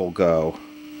vertical go?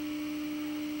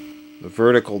 The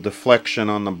vertical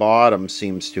deflection on the bottom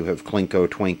seems to have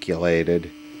clinko-twinkulated.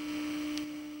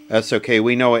 That's okay.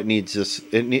 We know it needs this.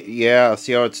 Yeah,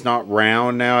 see how it's not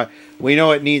round now? We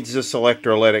know it needs this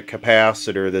electrolytic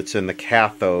capacitor that's in the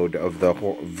cathode of the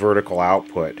vertical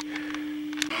output.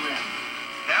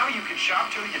 Now you can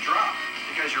shop till you drop,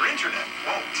 because your internet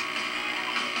won't.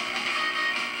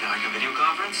 You like a video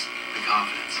conference? The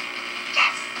confidence.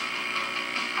 Yes.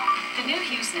 The new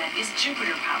HughesNet is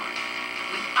Jupiter powered,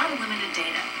 with unlimited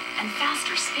data and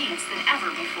faster speeds than ever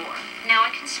before. Now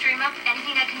I can stream up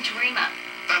anything I can dream of.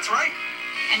 That's right.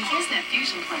 And HughesNet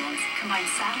Fusion plans combine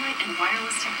satellite and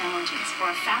wireless technologies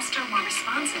for a faster, more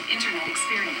responsive internet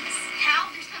experience. Cal,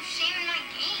 there's no shame in my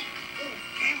game.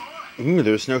 Game on. Ooh,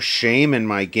 there's no shame in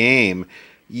my game.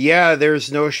 Yeah,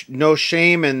 there's no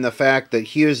shame in the fact that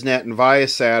HughesNet and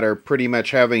Viasat are pretty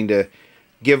much having to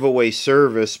give away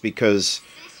service because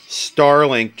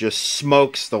Starlink just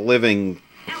smokes the living.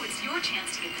 Now it's your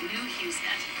chance to get the new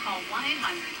HughesNet. Call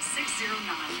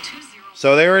 1-800-609-20.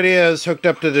 So there it is, hooked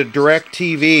up to the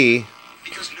DirecTV.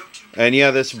 And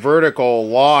yeah, this vertical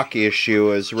lock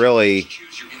issue is really...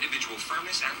 Choose your individual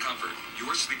firmness and comfort.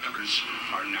 Your sleep numbers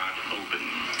are not open.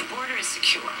 The border is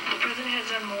secure. The president has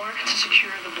done more to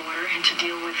secure the border and to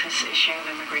deal with this issue of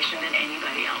immigration than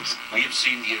anybody else. We have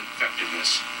seen the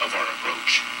effectiveness of our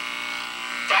approach.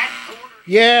 That border...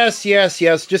 Yes, yes,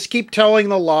 yes. Just keep telling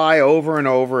the lie over and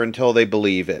over until they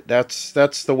believe it. That's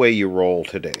the way you roll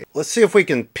today. Let's see if we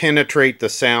can penetrate the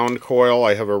sound coil.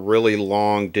 I have a really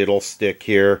long diddle stick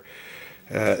here.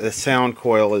 The sound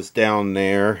coil is down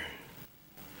there.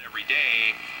 Every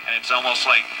day, and it's almost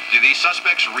like, do these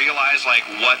suspects realize like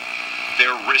what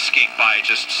they're risking by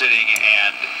just sitting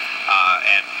and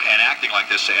acting like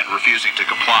this and refusing to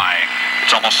comply?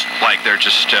 It's almost like they're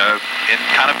just in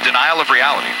kind of denial of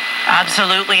reality.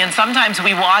 Absolutely, and sometimes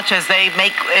we watch as they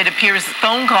make, it appears,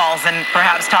 phone calls and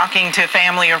perhaps talking to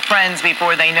family or friends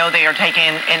before they know they are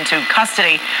taken into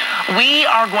custody. We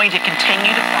are going to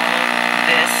continue to follow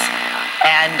this,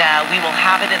 and we will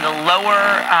have it in the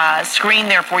lower screen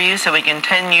there for you so we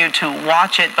continue to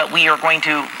watch it, but we are going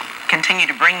to continue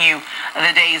to bring you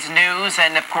the day's news,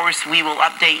 and of course we will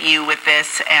update you with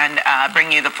this and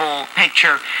bring you the full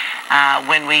picture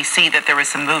when we see that there is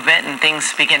some movement and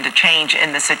things begin to change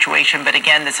in the situation. But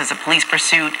again, this is a police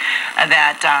pursuit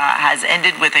that has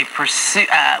ended with a pursuit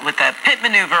with a pit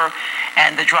maneuver,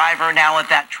 and the driver now at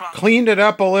that truck cleaned it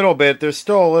up a little bit. There's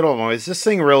still a little noise. This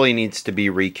thing really needs to be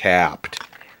recapped.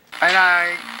 And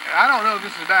I don't know if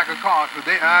this is back of cost, but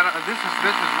this is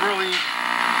really,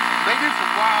 they did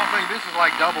some wild things. This is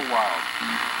like double wild.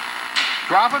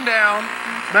 Drop them down,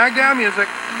 smackdown music.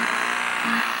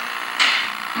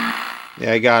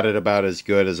 Yeah, I got it about as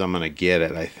good as I'm going to get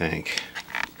it, I think.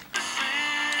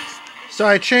 So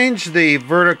I changed the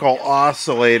vertical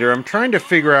oscillator. I'm trying to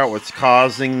figure out what's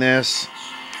causing this.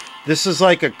 This is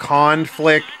like a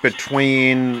conflict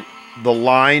between the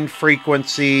line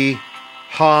frequency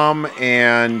hum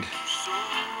and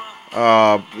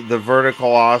the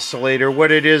vertical oscillator.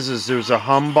 What it is there's a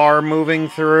hum bar moving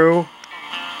through,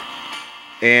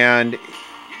 and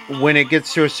when it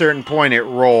gets to a certain point it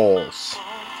rolls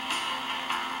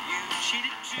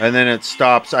and then it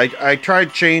stops. I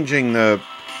tried changing the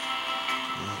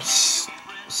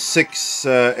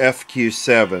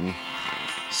 6FQ7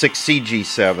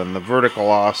 6CG7, the vertical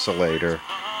oscillator,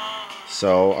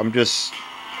 so I'm just,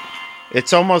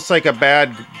 it's almost like a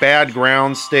bad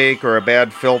ground stake or a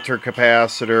bad filter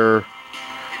capacitor.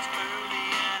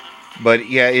 But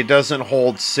yeah, it doesn't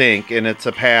hold sync, and it's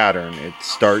a pattern. It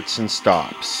starts and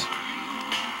stops.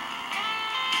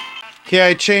 Okay,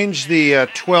 I changed the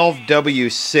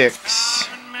 12W6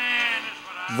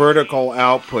 vertical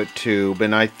output tube,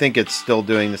 and I think it's still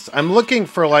doing this. I'm looking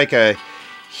for like a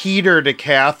heater to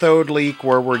cathode leak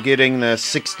where we're getting the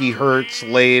 60 hertz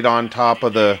laid on top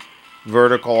of the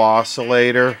vertical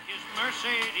oscillator.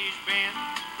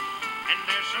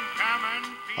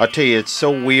 I'll tell you, it's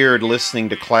so weird listening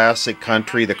to classic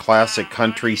country. The classic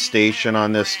country station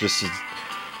on this just is,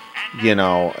 you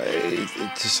know,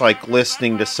 it's just like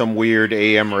listening to some weird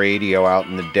AM radio out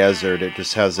in the desert. It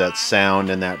just has that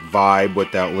sound and that vibe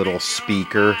with that little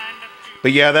speaker.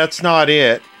 But yeah, that's not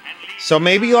it. So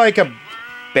maybe like a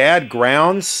bad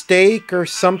ground stake or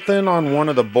something on one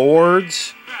of the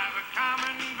boards.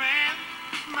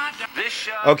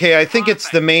 Okay, I think it's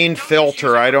the main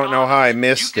filter. I don't know how I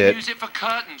missed it.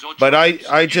 But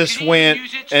I just went,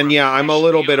 and yeah, I'm a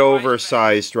little bit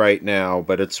oversized right now,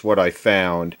 but it's what I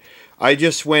found. I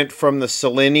just went from the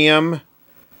selenium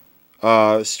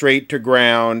straight to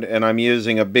ground, and I'm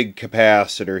using a big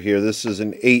capacitor here. This is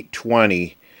an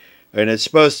 820, and it's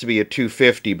supposed to be a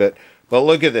 250, but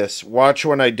look at this. Watch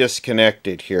when I disconnect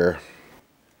it here.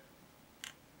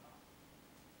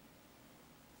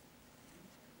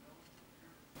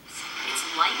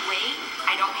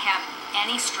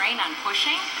 Strain on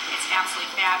pushing, it's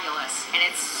absolutely fabulous, and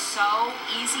it's so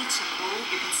easy to move.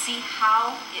 You can see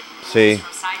how it moves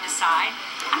from side to side.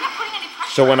 I'm not putting any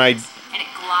pressure so when on it, and it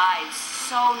glides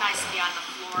so nicely on the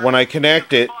floor. When I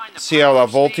connect it, see how the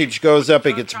voltage goes up?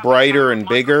 It gets brighter and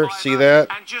bigger. See that?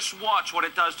 And just watch what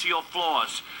it does to your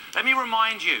floors. Let me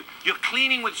remind you, you're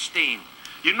cleaning with steam.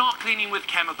 You're not cleaning with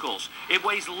chemicals. It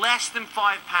weighs less than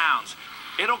 5 pounds.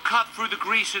 It'll cut through the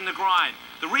grease and the grime.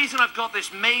 The reason I've got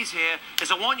this maze here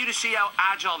is I want you to see how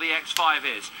agile the X5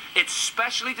 is. Its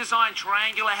specially designed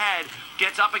triangular head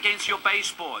gets up against your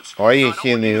baseboards. Unlike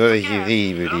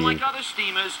other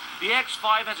steamers, the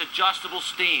X5 has adjustable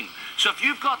steam. So if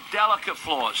you've got delicate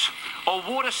floors or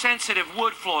water-sensitive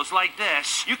wood floors like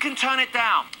this, you can turn it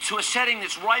down to a setting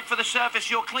that's right for the surface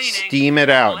you're cleaning. Steam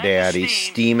it out, Daddy.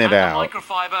 Steam it out. The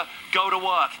microfiber go to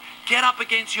work. Get up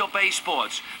against your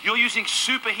baseboards. You're using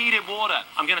superheated water.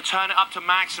 I'm going to turn it up to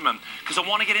maximum because I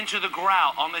want to get into the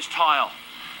grout on this tile.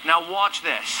 Now watch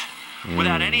this.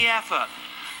 Without any effort,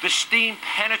 the steam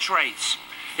penetrates.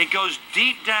 It goes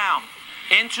deep down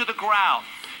into the grout,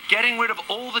 getting rid of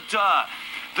all the dirt,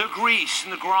 the grease,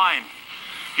 and the grime.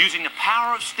 Using the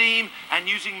power of steam and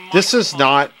using... This is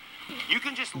not...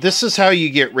 This is how you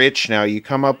get rich now. You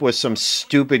come up with some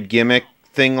stupid gimmick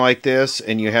thing like this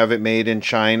and you have it made in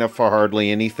China for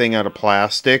hardly anything out of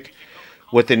plastic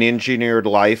with an engineered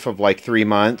life of like 3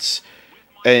 months,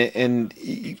 and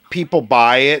people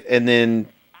buy it and then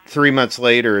 3 months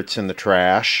later it's in the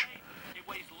trash.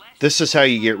 This is how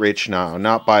you get rich now,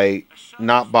 not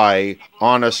by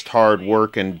honest hard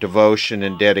work and devotion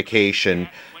and dedication.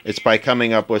 It's by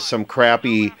coming up with some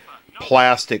crappy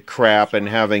plastic crap and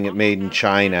having it made in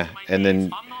China and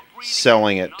then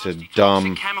selling it to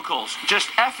dumb chemicals. Just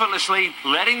effortlessly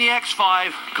letting the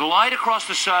X5 glide across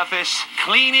the surface,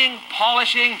 cleaning,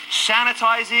 polishing,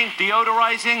 sanitizing,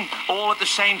 deodorizing, all at the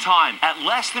same time. At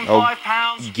less than 5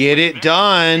 pounds, get it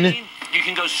done. You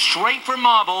can go straight from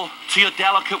marble to your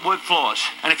delicate wood floors.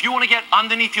 And if you want to get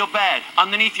underneath your bed,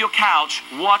 underneath your couch,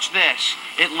 watch this.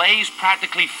 It lays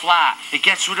practically flat. It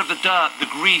gets rid of the dirt, the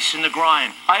grease, and the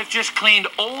grime. I've just cleaned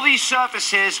all these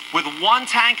surfaces with 1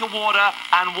 tank of water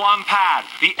and 1 pad.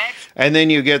 And then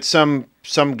you get some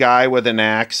guy with an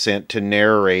accent to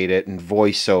narrate it and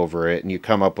voice over it, and you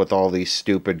come up with all these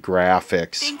stupid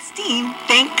graphics. Think steam,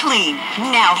 think clean.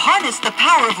 Now harness the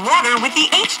power of water with the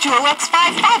H2O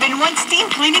X5 5-in-1 steam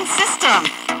cleaning system.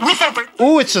 With over...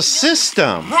 Ooh, it's a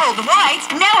system. Worldwide,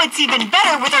 now it's even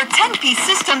better with our 10-piece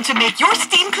system to make your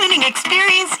steam cleaning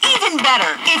experience even better.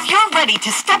 If you're ready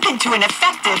to step into an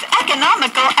effective,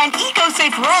 economical, and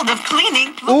eco-safe world of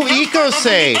cleaning, ooh,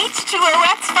 eco-safe. H2O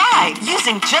X5.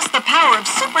 Using just the power of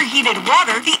superheated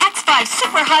water, the X5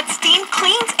 super hot steam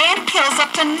cleans and kills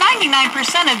up to 99%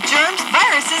 of germs,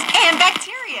 viruses, and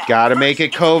bacteria. Gotta make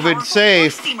it COVID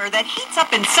safe. Steamer that heats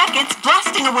up in seconds,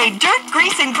 blasting away dirt,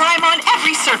 grease, and grime on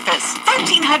every surface.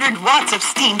 1,300 watts of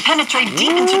steam penetrate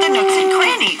deep into the nooks and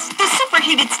crannies. The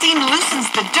superheated steam loosens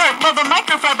the dirt while the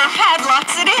microfiber pad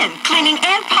locks it in, cleaning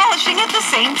and polishing at the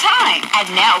same time.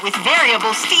 And now with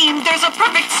variable steam, there's a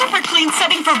perfect super clean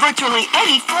setting for virtually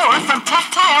any floor, from tough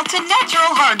tile to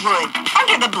natural hardwood.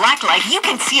 Under the black light, you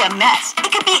can see a mess. It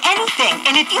could be anything,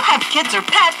 and if you have kids or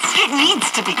pets, it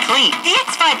needs to be clean. The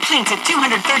X5 cleans at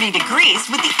 230 degrees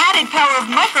with the added power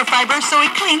of microfiber, so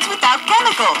it cleans without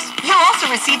chemicals. You'll also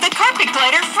receive the carpet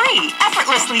glider free.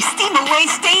 Effortlessly steam away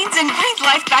stains and breathe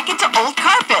life back into old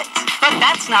carpet. But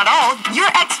that's not all. Your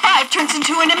X5 turns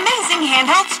into an amazing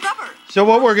handheld scrubber. So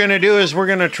what we're going to do is I'm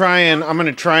going to try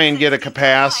and get a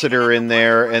capacitor in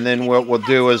there, and then what we'll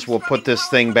do is we'll put this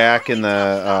thing back in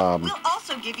the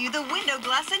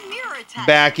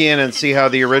back in and see how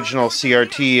the original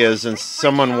CRT is. And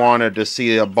someone wanted to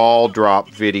see a ball drop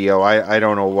video. I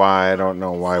don't know why. I don't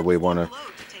know why we want to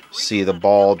see the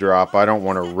ball drop. I don't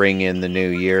want to ring in the new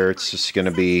year. It's just going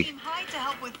to be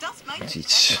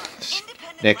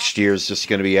next year's just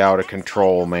going to be out of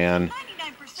control, man.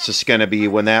 It's just going to be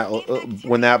when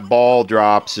that ball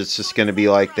drops, it's just going to be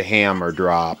like the hammer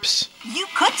drops. You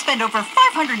could spend over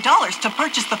 $500 to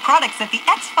purchase the products that the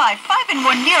X5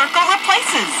 5-in-1 Miracle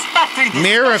replaces. But through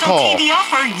this special TV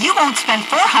offer, you won't spend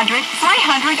 $400,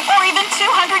 $300, or even $200.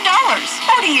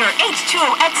 Order your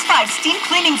H2O X5 steam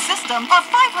cleaning system, a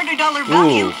 $500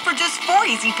 value, for just 4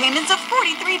 easy payments of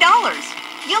 $43.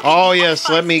 Oh yes,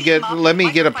 let me get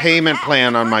a payment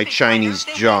plan on my Chinese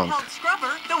junk.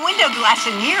 The window glass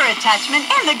and mirror attachment,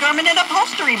 and the garment and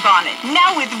upholstery bonnet.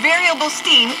 Now with variable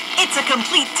steam, it's a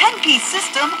complete 10-piece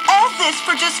system. All this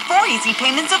for just 4 easy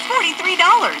payments of $43.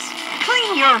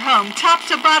 Clean your home top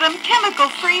to bottom, chemical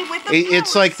free with the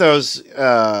It's like those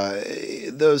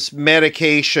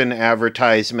medication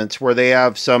advertisements where they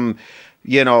have some,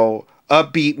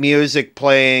 upbeat music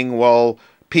playing while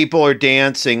people are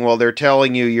dancing while they're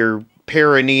telling you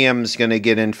perineum's going to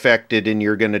get infected and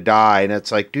you're going to die. And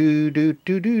it's like, It's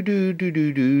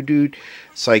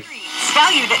like...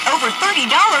 Valued at over $30,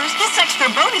 this extra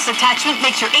bonus attachment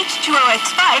makes your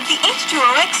H2OX5 the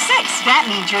H2OX6. That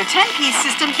means your 10-piece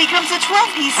system becomes a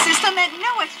 12-piece system at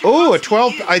no extra cost. Oh, a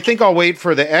 12... I think I'll wait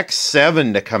for the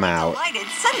X7 to come out. Delighted.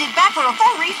 Send it back for a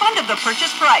full refund of the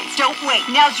purchase price. Don't wait.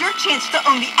 Now's your chance to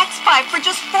own the X5 for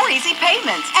just 4 easy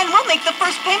payments. And we'll make the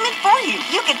first payment for you.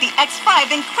 You get the X5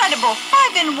 incredible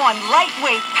 5-in-1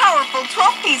 lightweight, powerful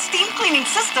 12-piece steam cleaning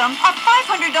system, a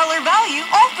 $500 value,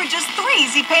 all for just 3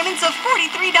 easy payments of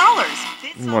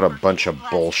 $43. What a bunch of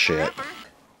bullshit.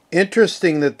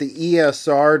 Interesting that the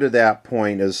ESR to that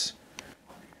point is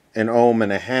an ohm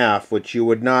and a half, which you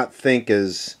would not think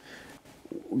is,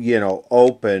 you know,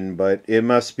 open, but it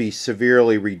must be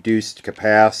severely reduced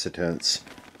capacitance.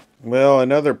 Well,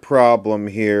 another problem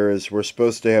here is we're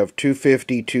supposed to have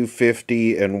 250,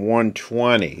 250, and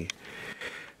 120.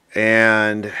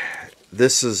 And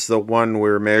this is the one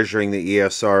we're measuring the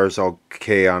ESRs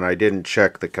okay on. I didn't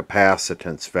check the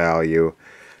capacitance value.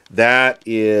 That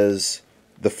is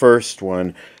the first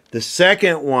one. The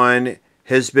second one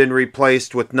has been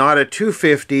replaced with not a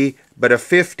 250, but a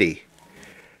 50.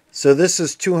 So this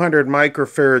is 200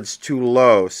 microfarads too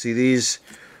low. See, these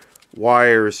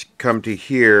wires come to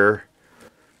here.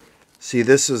 See,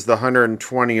 this is the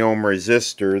 120 ohm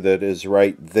resistor that is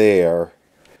right there.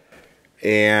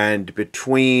 And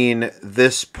between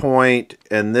this point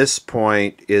and this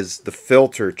point is the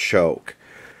filter choke.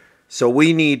 So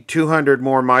we need 200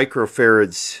 more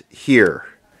microfarads here.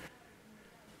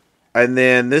 And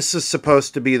then this is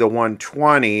supposed to be the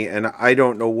 120, and I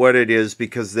don't know what it is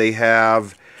because they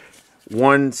have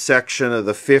one section of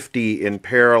the 50 in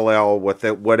parallel with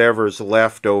it, whatever's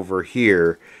left over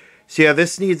here. So yeah,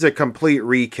 this needs a complete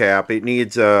recap. It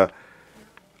needs a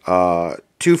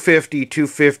 250,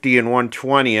 250, and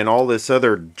 120, and all this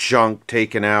other junk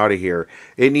taken out of here.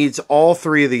 It needs all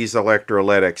 3 of these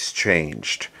electrolytics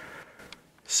changed.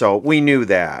 So we knew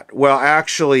that. Well,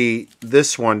 actually,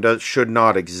 this one should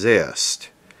not exist.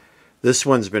 This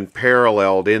one's been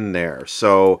paralleled in there.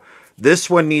 So this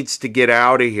one needs to get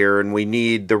out of here, and we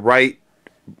need the right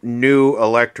new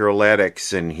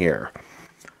electrolytics in here,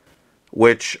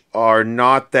 which are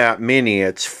not that many.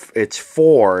 It's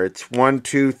 4. It's 1,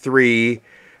 2, 3,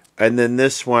 and then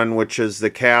this one, which is the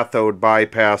cathode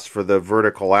bypass for the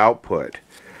vertical output.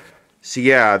 So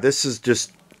yeah, this is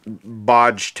just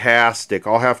bodge-tastic.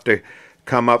 I'll have to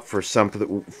come up for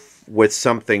with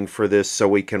something for this so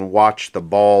we can watch the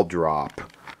ball drop.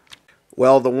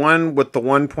 Well, the one with the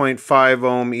 1.5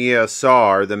 ohm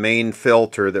ESR, the main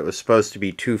filter that was supposed to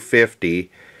be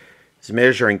 250, is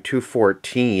measuring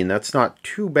 214. That's not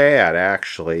too bad,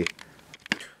 actually.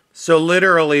 So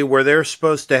literally, where they're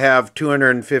supposed to have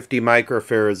 250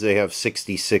 microfarads, they have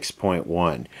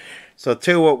 66.1. So I'll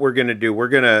tell you what we're going to do. We're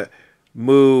going to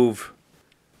move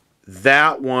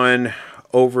that one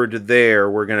over to there.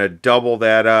 We're going to double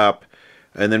that up,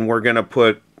 and then we're going to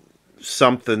put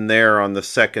something there on the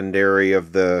secondary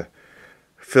of the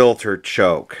filter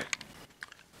choke.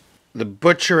 The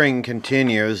butchering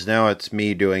continues. Now it's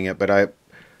me doing it, but I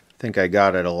think I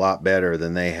got it a lot better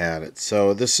than they had it.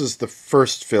 So this is the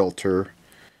first filter,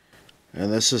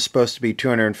 and this is supposed to be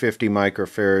 250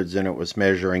 microfarads, and it was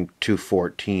measuring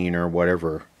 214 or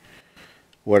whatever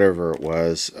it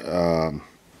was.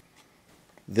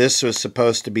 This was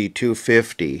supposed to be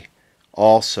 250.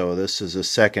 Also, this is a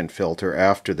second filter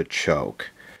after the choke.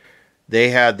 They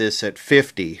had this at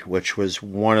 50, which was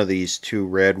one of these 2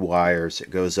 red wires that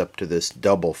goes up to this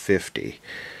double 50.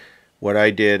 What I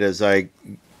did is I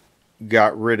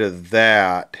got rid of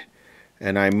that,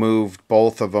 and I moved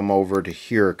both of them over to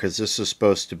here, because this is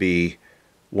supposed to be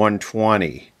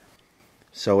 120.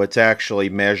 So it's actually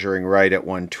measuring right at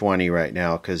 120 right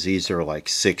now, because these are like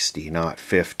 60, not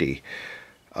 50.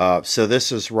 So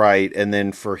this is right, and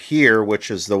then for here,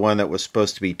 which is the one that was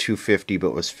supposed to be 250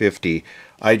 but was 50,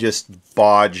 I just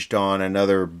bodged on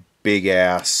another big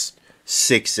ass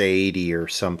 680 or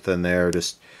something there,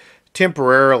 just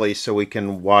temporarily so we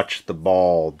can watch the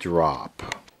ball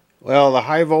drop. Well, the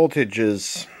high voltage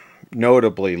is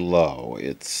notably low.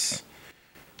 It's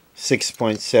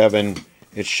 6.7.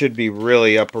 It should be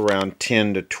really up around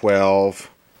 10 to 12.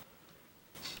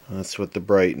 That's with the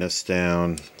brightness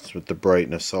down. That's with the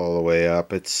brightness all the way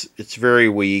up. It's very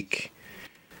weak.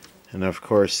 And of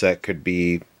course that could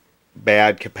be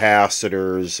bad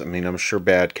capacitors. I mean, I'm sure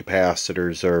bad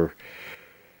capacitors are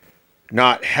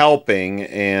not helping,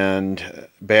 and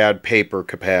bad paper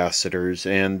capacitors,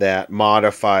 and that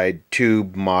modified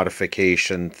tube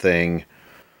modification thing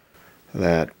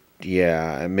that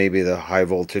yeah, maybe the high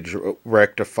voltage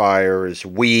rectifier is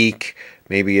weak.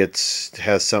 Maybe it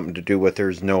has something to do with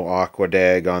there's no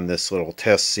aquadag on this little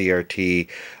test CRT.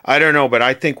 I don't know, but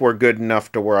I think we're good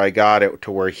enough to where I got it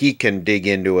to where he can dig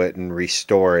into it and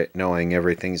restore it knowing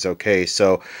everything's okay.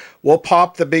 So we'll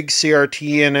pop the big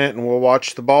CRT in it and we'll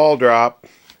watch the ball drop.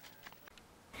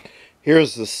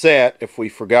 Here's the set, if we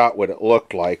forgot what it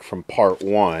looked like from part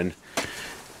 1.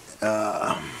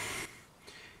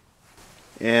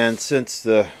 And since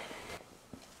the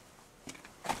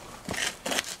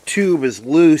tube is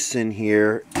loose in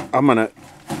here, I'm gonna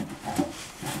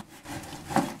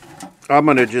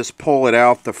just pull it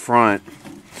out the front.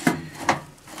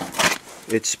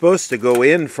 It's supposed to go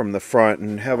in from the front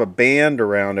and have a band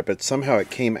around it, but somehow it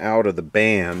came out of the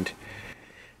band.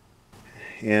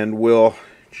 And we'll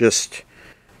just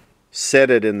set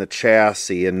it in the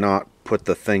chassis and not put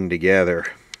the thing together.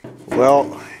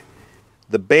 Well,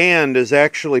 the band is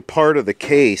actually part of the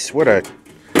case. What a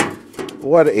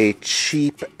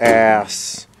cheap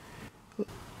ass.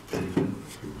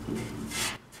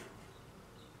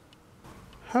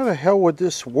 How the hell would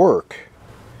this work?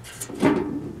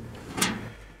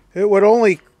 It would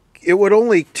only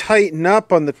tighten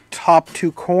up on the top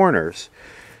 2 corners.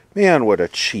 Man, what a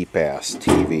cheap ass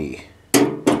TV.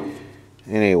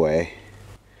 Anyway,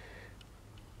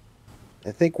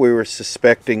 I think we were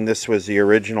suspecting this was the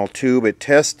original tube. It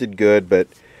tested good, but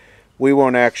we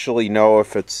won't actually know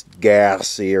if it's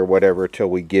gassy or whatever till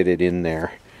we get it in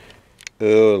there.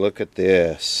 Oh, look at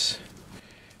this.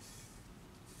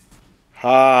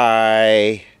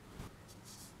 Hi.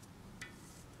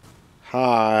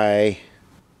 Hi.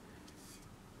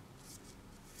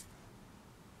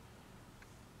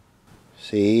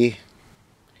 See?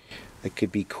 It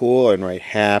could be cool and write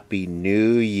Happy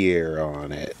New Year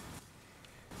on it.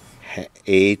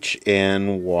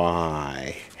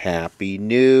 HNY. Happy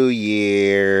New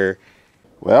Year.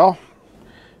 Well,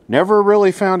 never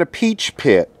really found a peach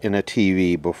pit in a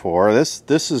TV before.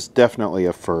 This is definitely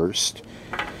a first.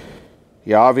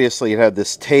 Yeah, obviously it had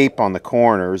this tape on the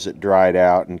corners. It dried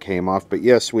out and came off. But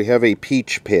yes, we have a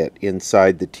peach pit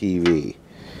inside the TV.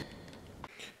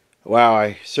 Wow,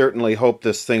 I certainly hope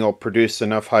this thing will produce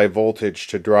enough high voltage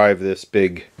to drive this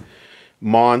big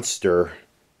monster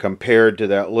compared to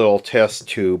that little test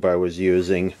tube I was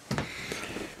using.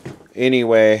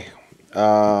 Anyway,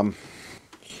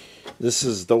 this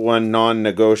is the one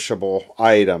non-negotiable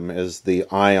item, is the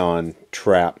ion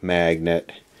trap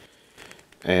magnet.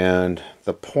 And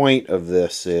the point of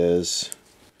this is,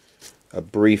 a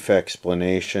brief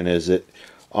explanation, is that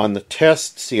on the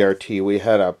test CRT we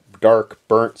had a dark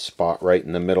burnt spot right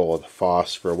in the middle of the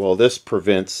phosphor. Well, this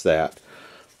prevents that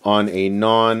on a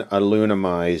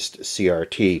non-aluminized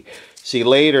CRT. See,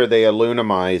 later they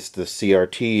aluminized the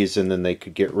CRTs and then they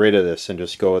could get rid of this and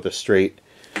just go with a straight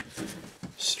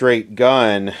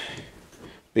gun,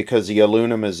 because the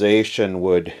aluminization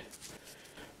would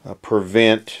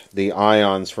prevent the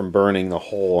ions from burning the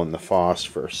hole in the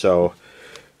phosphor. So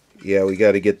yeah, we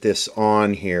got to get this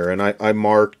on here, and I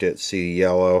marked it, see,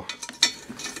 yellow,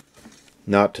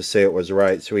 not to say it was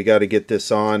right. So we got to get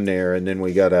this on there, and then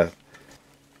we got to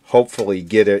hopefully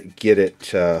get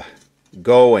it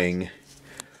going,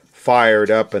 fired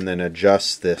up, and then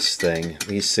adjust this thing.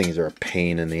 These things are a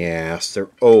pain in the ass. They're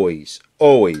always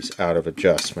out of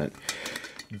adjustment.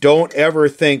 Don't ever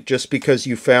think just because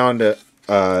you found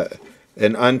an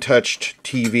untouched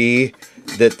TV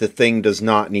that the thing does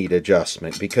not need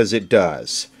adjustment, because it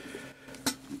does.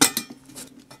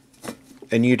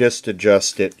 And you just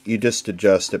adjust it. You just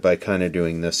adjust it by kind of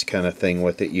doing this kind of thing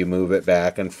with it. You move it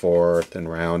back and forth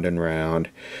and round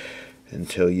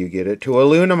until you get it to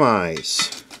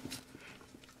aluminize.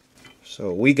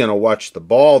 So we're going to watch the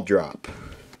ball drop.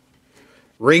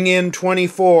 Ring in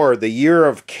 24, the year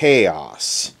of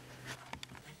chaos.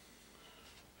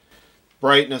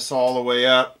 Brightness all the way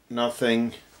up,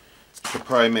 nothing. Should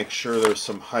probably make sure there's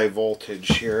some high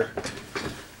voltage here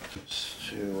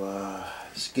to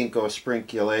skinko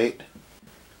sprinkulate.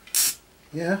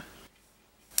 Yeah,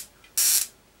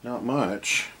 not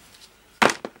much.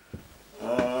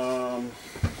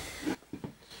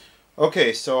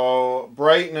 Okay, so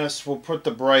brightness, we'll put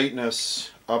the brightness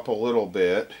up a little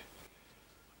bit.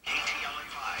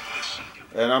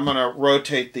 And I'm going to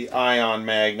rotate the ion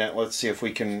magnet. Let's see if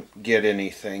we can get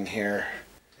anything here.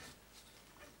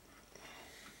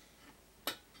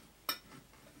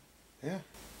 Yeah,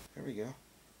 there we go.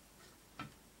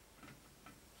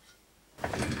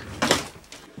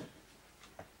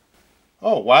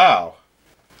 Oh, wow.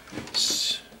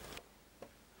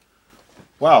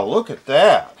 Wow, look at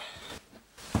that.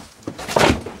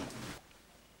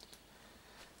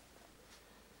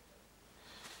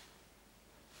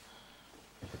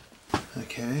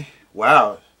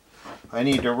 Wow. I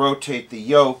need to rotate the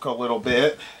yoke a little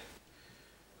bit.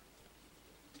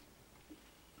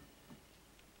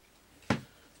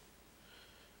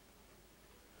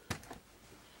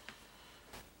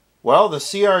 Well, the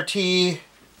CRT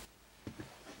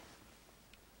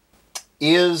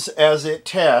is as it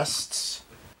tests.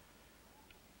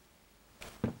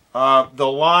 The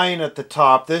line at the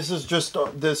top, this is just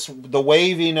the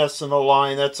waviness in the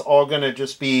line, that's all going to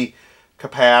just be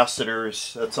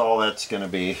capacitors. That's all that's going to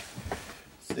be.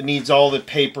 It needs all the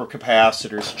paper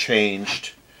capacitors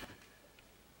changed.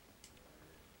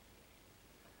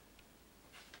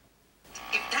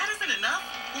 If that isn't enough,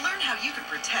 learn how you can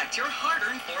protect your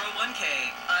hard-earned 401k,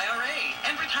 IRA,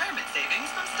 and retirement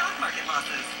savings from stock market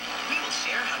losses. We will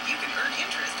share how you can earn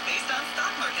interest based on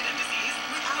stock market indices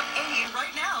without any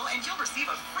right now, and you'll receive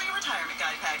a free retirement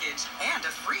guide package and a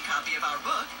free copy of our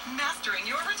book, Mastering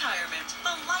Your Retirement,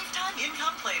 the Lifetime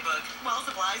Income Playbook, while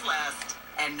supplies last.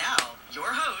 And now,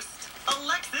 your host,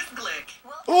 Alexis Glick.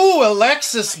 Ooh,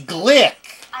 Alexis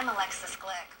Glick. I'm Alexis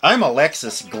Glick. I'm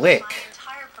Alexis Glick.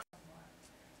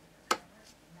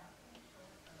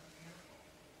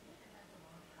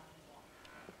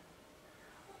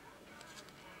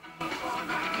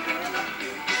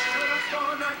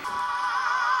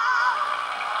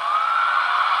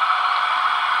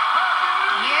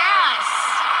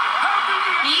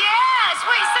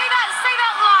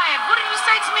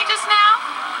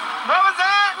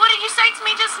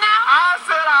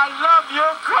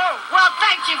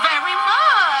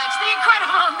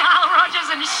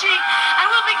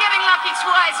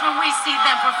 When we see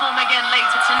them perform again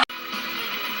later tonight.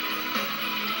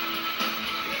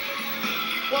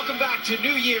 Welcome back to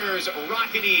New Year's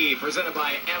Rockin' Eve, presented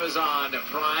by Amazon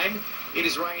Prime. It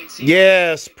is Ryan C.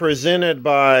 Yes, presented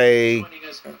by a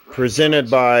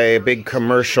big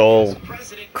commercial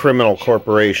criminal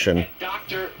corporation.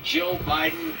 Dr. Joe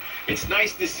Biden, it's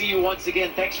nice to see you once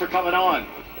again. Thanks for coming on.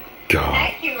 God.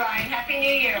 Thank you, Ryan. Happy New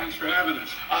Year. Thanks for having us.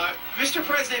 Mr.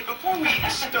 President, before we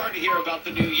start to hear about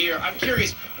the new year, I'm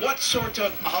curious, what sort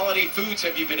of holiday foods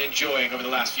have you been enjoying over the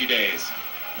last few days?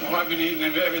 Well, I've been eating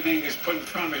everything that's put in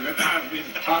front of me. I've been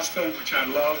eating pasta, which I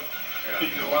love.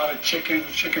 Eating a lot of chicken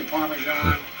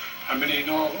parmesan. I've been eating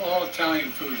all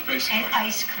Italian foods, basically. And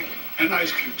ice cream. And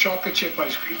ice cream, chocolate chip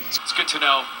ice cream. It's good to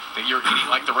know that you're eating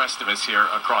like the rest of us here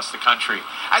across the country.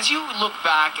 As you look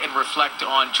back and reflect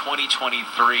on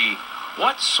 2023,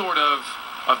 what sort of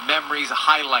memories,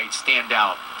 highlights stand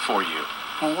out for you?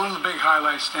 Well, one of the big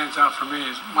highlights stands out for me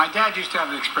is my dad used to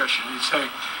have an expression. He'd say,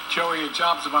 Joey, a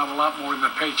job's about a lot more than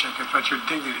a paycheck. It's about your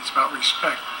dignity. It's about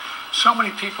respect. So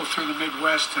many people through the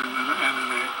Midwest and in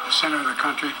the center of the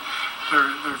country,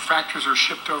 their factories are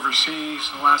shipped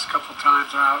overseas the last couple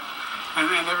times out.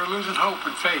 And they were losing hope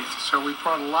and faith. So we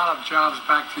brought a lot of jobs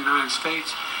back to the United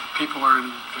States. People are in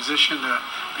a position to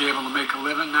be able to make a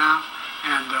living now.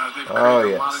 And they've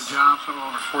created a lot of jobs,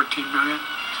 over 14 million.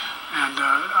 And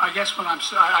I guess when I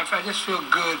just feel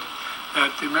good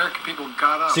that the American people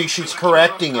got up. See, she's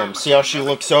correcting him. See how she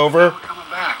looks over?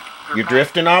 You're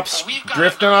drifting off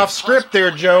script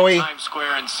there, Joey. Times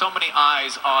Square, and so many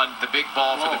eyes on the big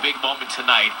ball for the big moment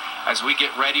tonight as we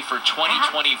get ready for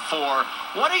 2024.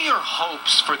 What are your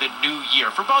hopes for the new year,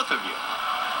 for both of you?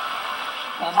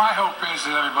 Well, my hope is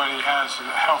that everybody has a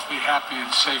healthy, happy,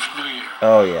 and safe New Year.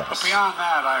 Oh, yes. But beyond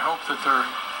that, I hope that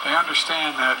they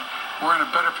understand that we're in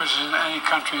a better position than any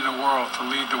country in the world to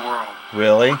lead the world.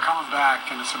 Really? We're coming back,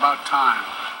 and it's about time.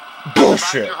 Bullshit.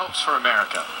 What are your hopes for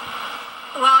America?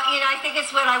 Well, I think it's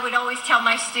what I would always tell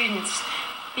my students.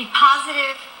 Be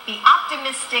positive, be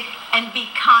optimistic, and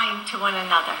be kind to one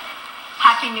another.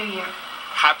 Happy New Year.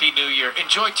 Happy New Year.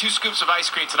 Enjoy 2 scoops of ice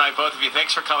cream tonight, both of you.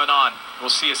 Thanks for coming on. We'll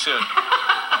see you soon.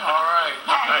 All right.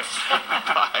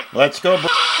 Bye. Let's go.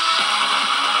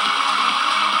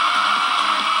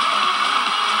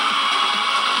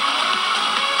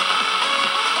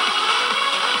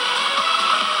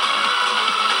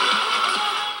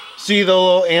 See the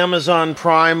little Amazon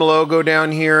Prime logo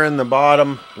down here in the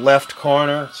bottom left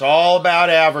corner? It's all about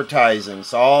advertising.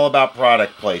 It's all about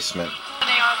product placement. They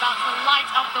are about to light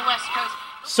up the West Coast.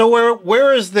 So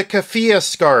where is the Kafia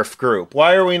Scarf group?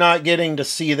 Why are we not getting to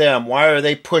see them? Why are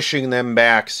they pushing them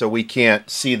back so we can't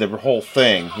see the whole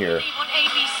thing here?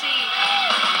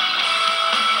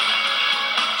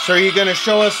 So are you going to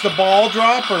show us the ball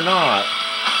drop or not?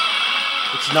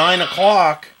 It's 9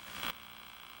 o'clock.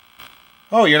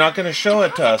 Oh, you're not going to show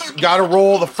it to us. Got to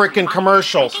roll the freaking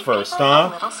commercials first, huh?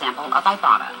 A little sample of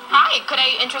Ibotta. Hi, could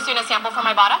I interest you in a sample from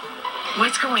Ibotta?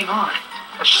 What's going on?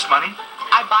 It's just money.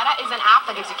 Ibotta is an app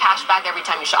that gives you cash back every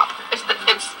time you shop.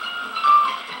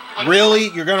 Really?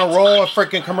 You're going to roll a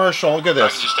freaking commercial? Look at I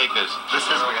this. can just take this. This is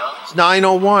real. It's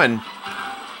 9:01.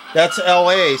 That's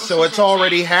LA, so it's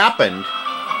already happened.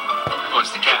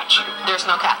 What's the catch? There's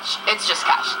no catch. It's just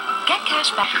cash. Get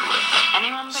cash back.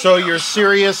 Anyone So you're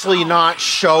seriously not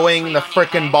showing the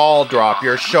frickin' ball drop.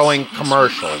 You're showing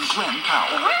commercials.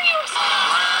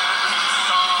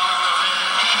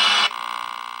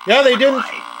 Yeah, they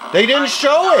didn't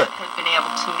show it. I've been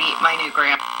able to meet my new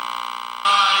grandma.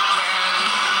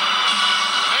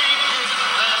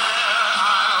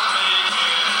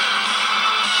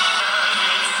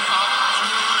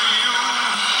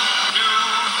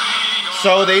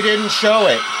 So they didn't show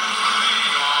it.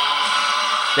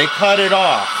 They cut it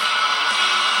off. $5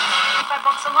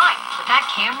 a line. With that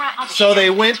camera, So they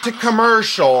went to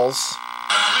commercials.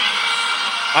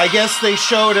 I guess they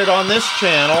showed it on this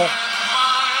channel.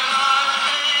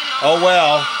 Oh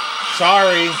well.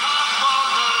 Sorry.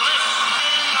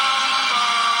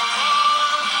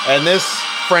 And this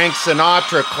Frank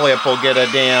Sinatra clip will get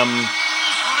a damn...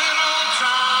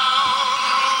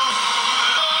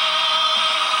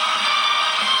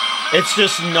 It's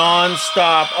just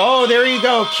non-stop. Oh, there you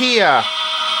go, Kia.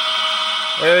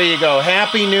 There you go.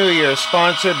 Happy New Year,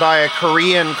 sponsored by a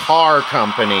Korean car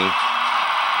company. Happy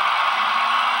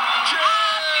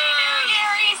New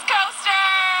Year, East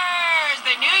Coasters!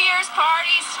 The New Year's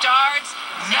party starts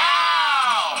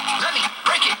now! Let me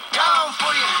break it down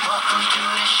for you. Welcome to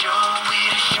the show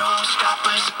with the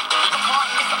showstoppers. The part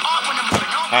is the art when I'm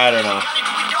moving on. I don't know.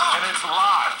 And it's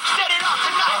live. Set it up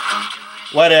tonight.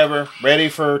 Whatever. Ready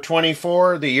for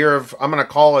 24? The year of... I'm going to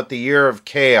call it the year of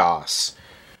chaos.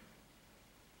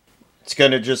 It's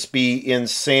going to just be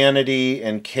insanity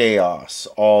and chaos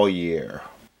all year.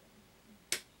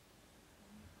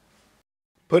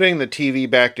 Putting the TV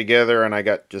back together, and I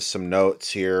got just some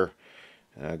notes here.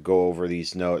 Go over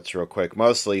these notes real quick.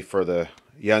 Mostly for the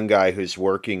young guy who's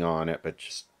working on it, but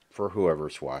just for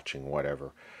whoever's watching,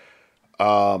 whatever.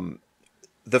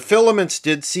 The filaments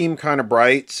did seem kind of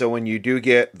bright, so when you do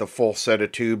get the full set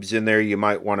of tubes in there, you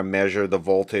might want to measure the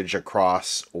voltage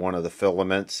across one of the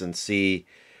filaments and see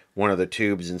one of the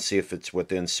tubes and see if it's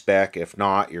within spec. If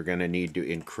not, you're going to need to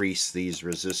increase these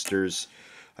resistors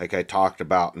like I talked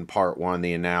about in part 1,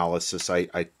 the analysis.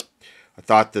 I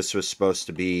thought this was supposed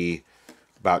to be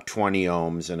about 20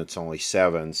 ohms and it's only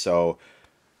 7. So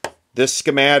this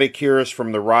schematic here is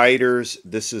from the writers.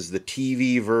 This is the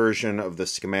TV version of the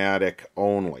schematic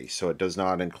only, so it does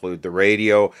not include the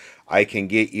radio. I can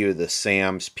get you the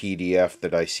SAM's PDF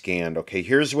that I scanned. Okay,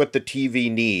 here's what the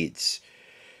TV needs,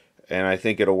 and I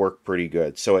think it'll work pretty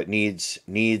good. So it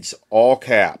needs all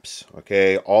caps,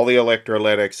 okay, all the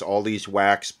electrolytics, all these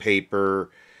wax paper,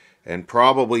 and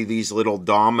probably these little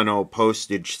domino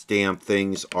postage stamp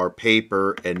things are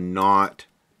paper and not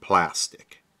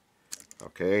plastic,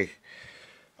 okay.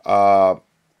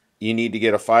 You need to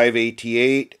get a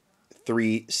 5AT8,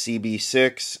 3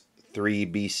 CB6, 3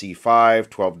 BC5,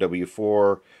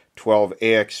 12W4, 12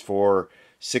 AX4,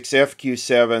 6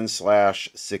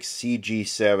 FQ7/6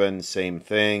 CG7, same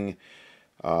thing.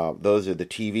 Those are the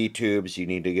TV tubes. You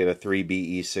need to get a 3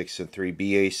 BE6 and 3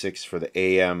 BA6 for the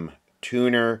AM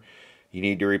tuner. You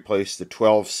need to replace the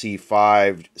 12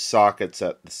 C5 sockets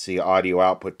at the C audio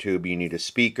output tube. You need a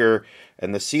speaker.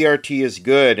 And the CRT is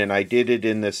good, and I did it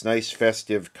in this nice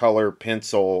festive color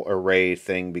pencil array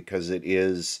thing because it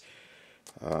is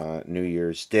New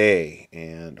Year's Day.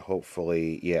 And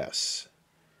hopefully, yes,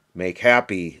 make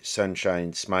happy,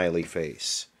 sunshine, smiley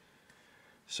face.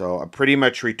 So I pretty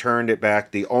much returned it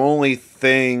back. The only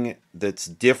thing that's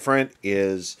different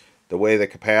is the way the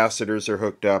capacitors are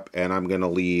hooked up, and I'm going to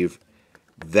leave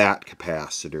that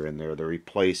capacitor in there, the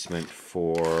replacement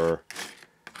for,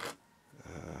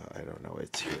 I don't know,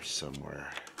 it's here somewhere.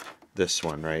 This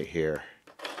one right here.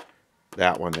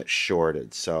 That one that's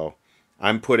shorted. So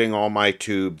I'm putting all my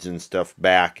tubes and stuff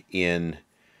back in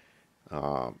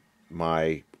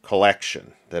my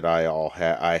collection that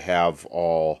I have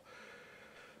all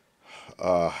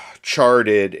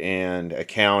charted and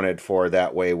accounted for.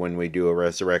 That way when we do a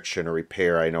resurrection or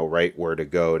repair, I know right where to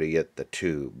go to get the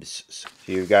tubes. So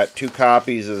you've got 2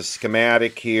 copies of the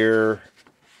schematic here.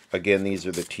 Again, these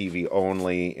are the TV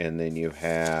only, and then you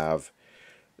have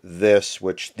this,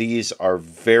 which these are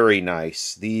very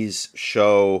nice. These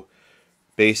show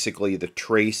basically the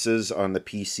traces on the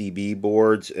PCB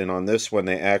boards, and on this one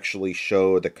they actually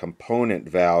show the component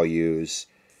values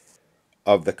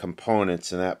of the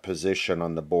components in that position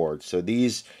on the board. So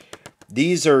these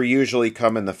are usually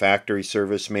come in the factory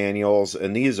service manuals,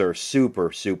 and these are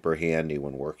super handy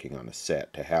when working on a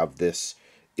set to have this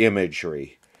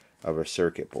imagery of a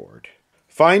circuit board.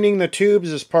 Finding the tubes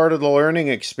is part of the learning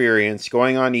experience.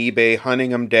 Going on eBay, hunting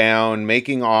them down,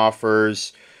 making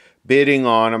offers, bidding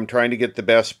on them, trying to get the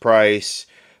best price.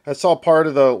 That's all part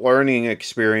of the learning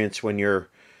experience when you're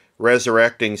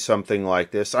resurrecting something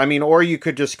like this. I mean, or you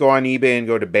could just go on eBay and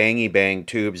go to Bangy Bang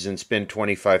Tubes and spend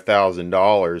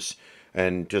 $25,000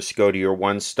 and just go to your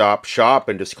one-stop shop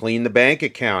and just clean the bank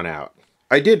account out.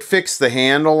 I did fix the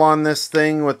handle on this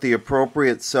thing with the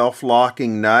appropriate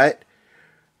self-locking nut.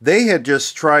 They had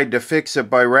just tried to fix it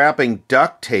by wrapping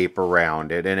duct tape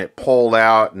around it, and it pulled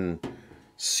out and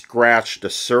scratched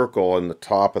a circle in the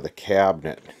top of the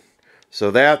cabinet. So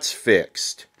that's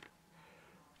fixed.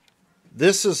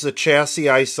 This is the chassis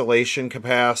isolation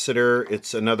capacitor.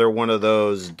 It's another one of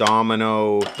those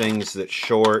domino things that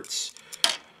shorts.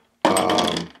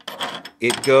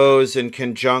 It goes in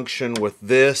conjunction with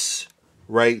this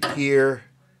right here.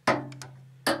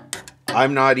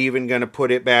 I'm not even going to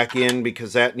put it back in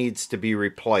because that needs to be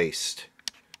replaced.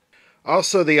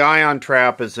 Also, the ion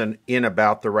trap is in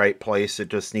about the right place. It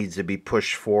just needs to be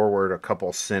pushed forward a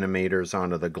couple centimeters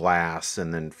onto the glass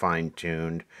and then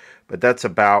fine-tuned. But that's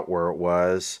about where it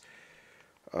was.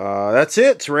 That's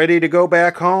it. It's ready to go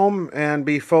back home and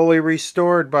be fully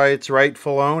restored by its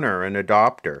rightful owner and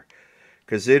adopter.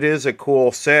 Because it is a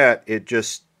cool set. It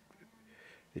just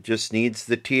needs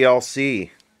the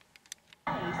TLC.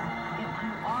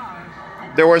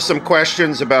 There were some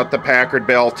questions about the Packard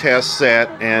Bell test set,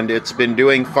 and it's been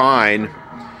doing fine.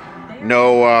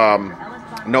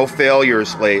 No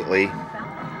failures lately.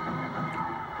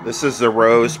 This is the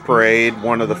Rose Parade,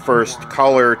 one of the first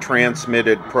color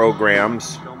transmitted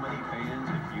programs.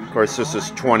 Of course, this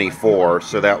is 24,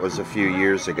 so that was a few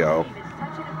years ago.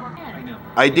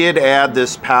 I did add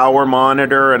this power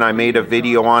monitor, and I made a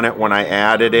video on it when I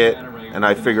added it, and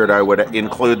I figured I would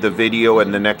include the video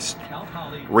in the next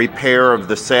repair of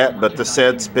the set, but the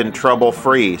set's been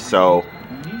trouble-free, so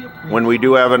when we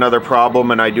do have another problem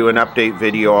and I do an update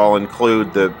video, I'll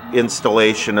include the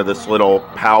installation of this little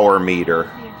power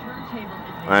meter.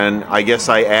 And I guess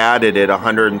I added it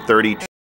 132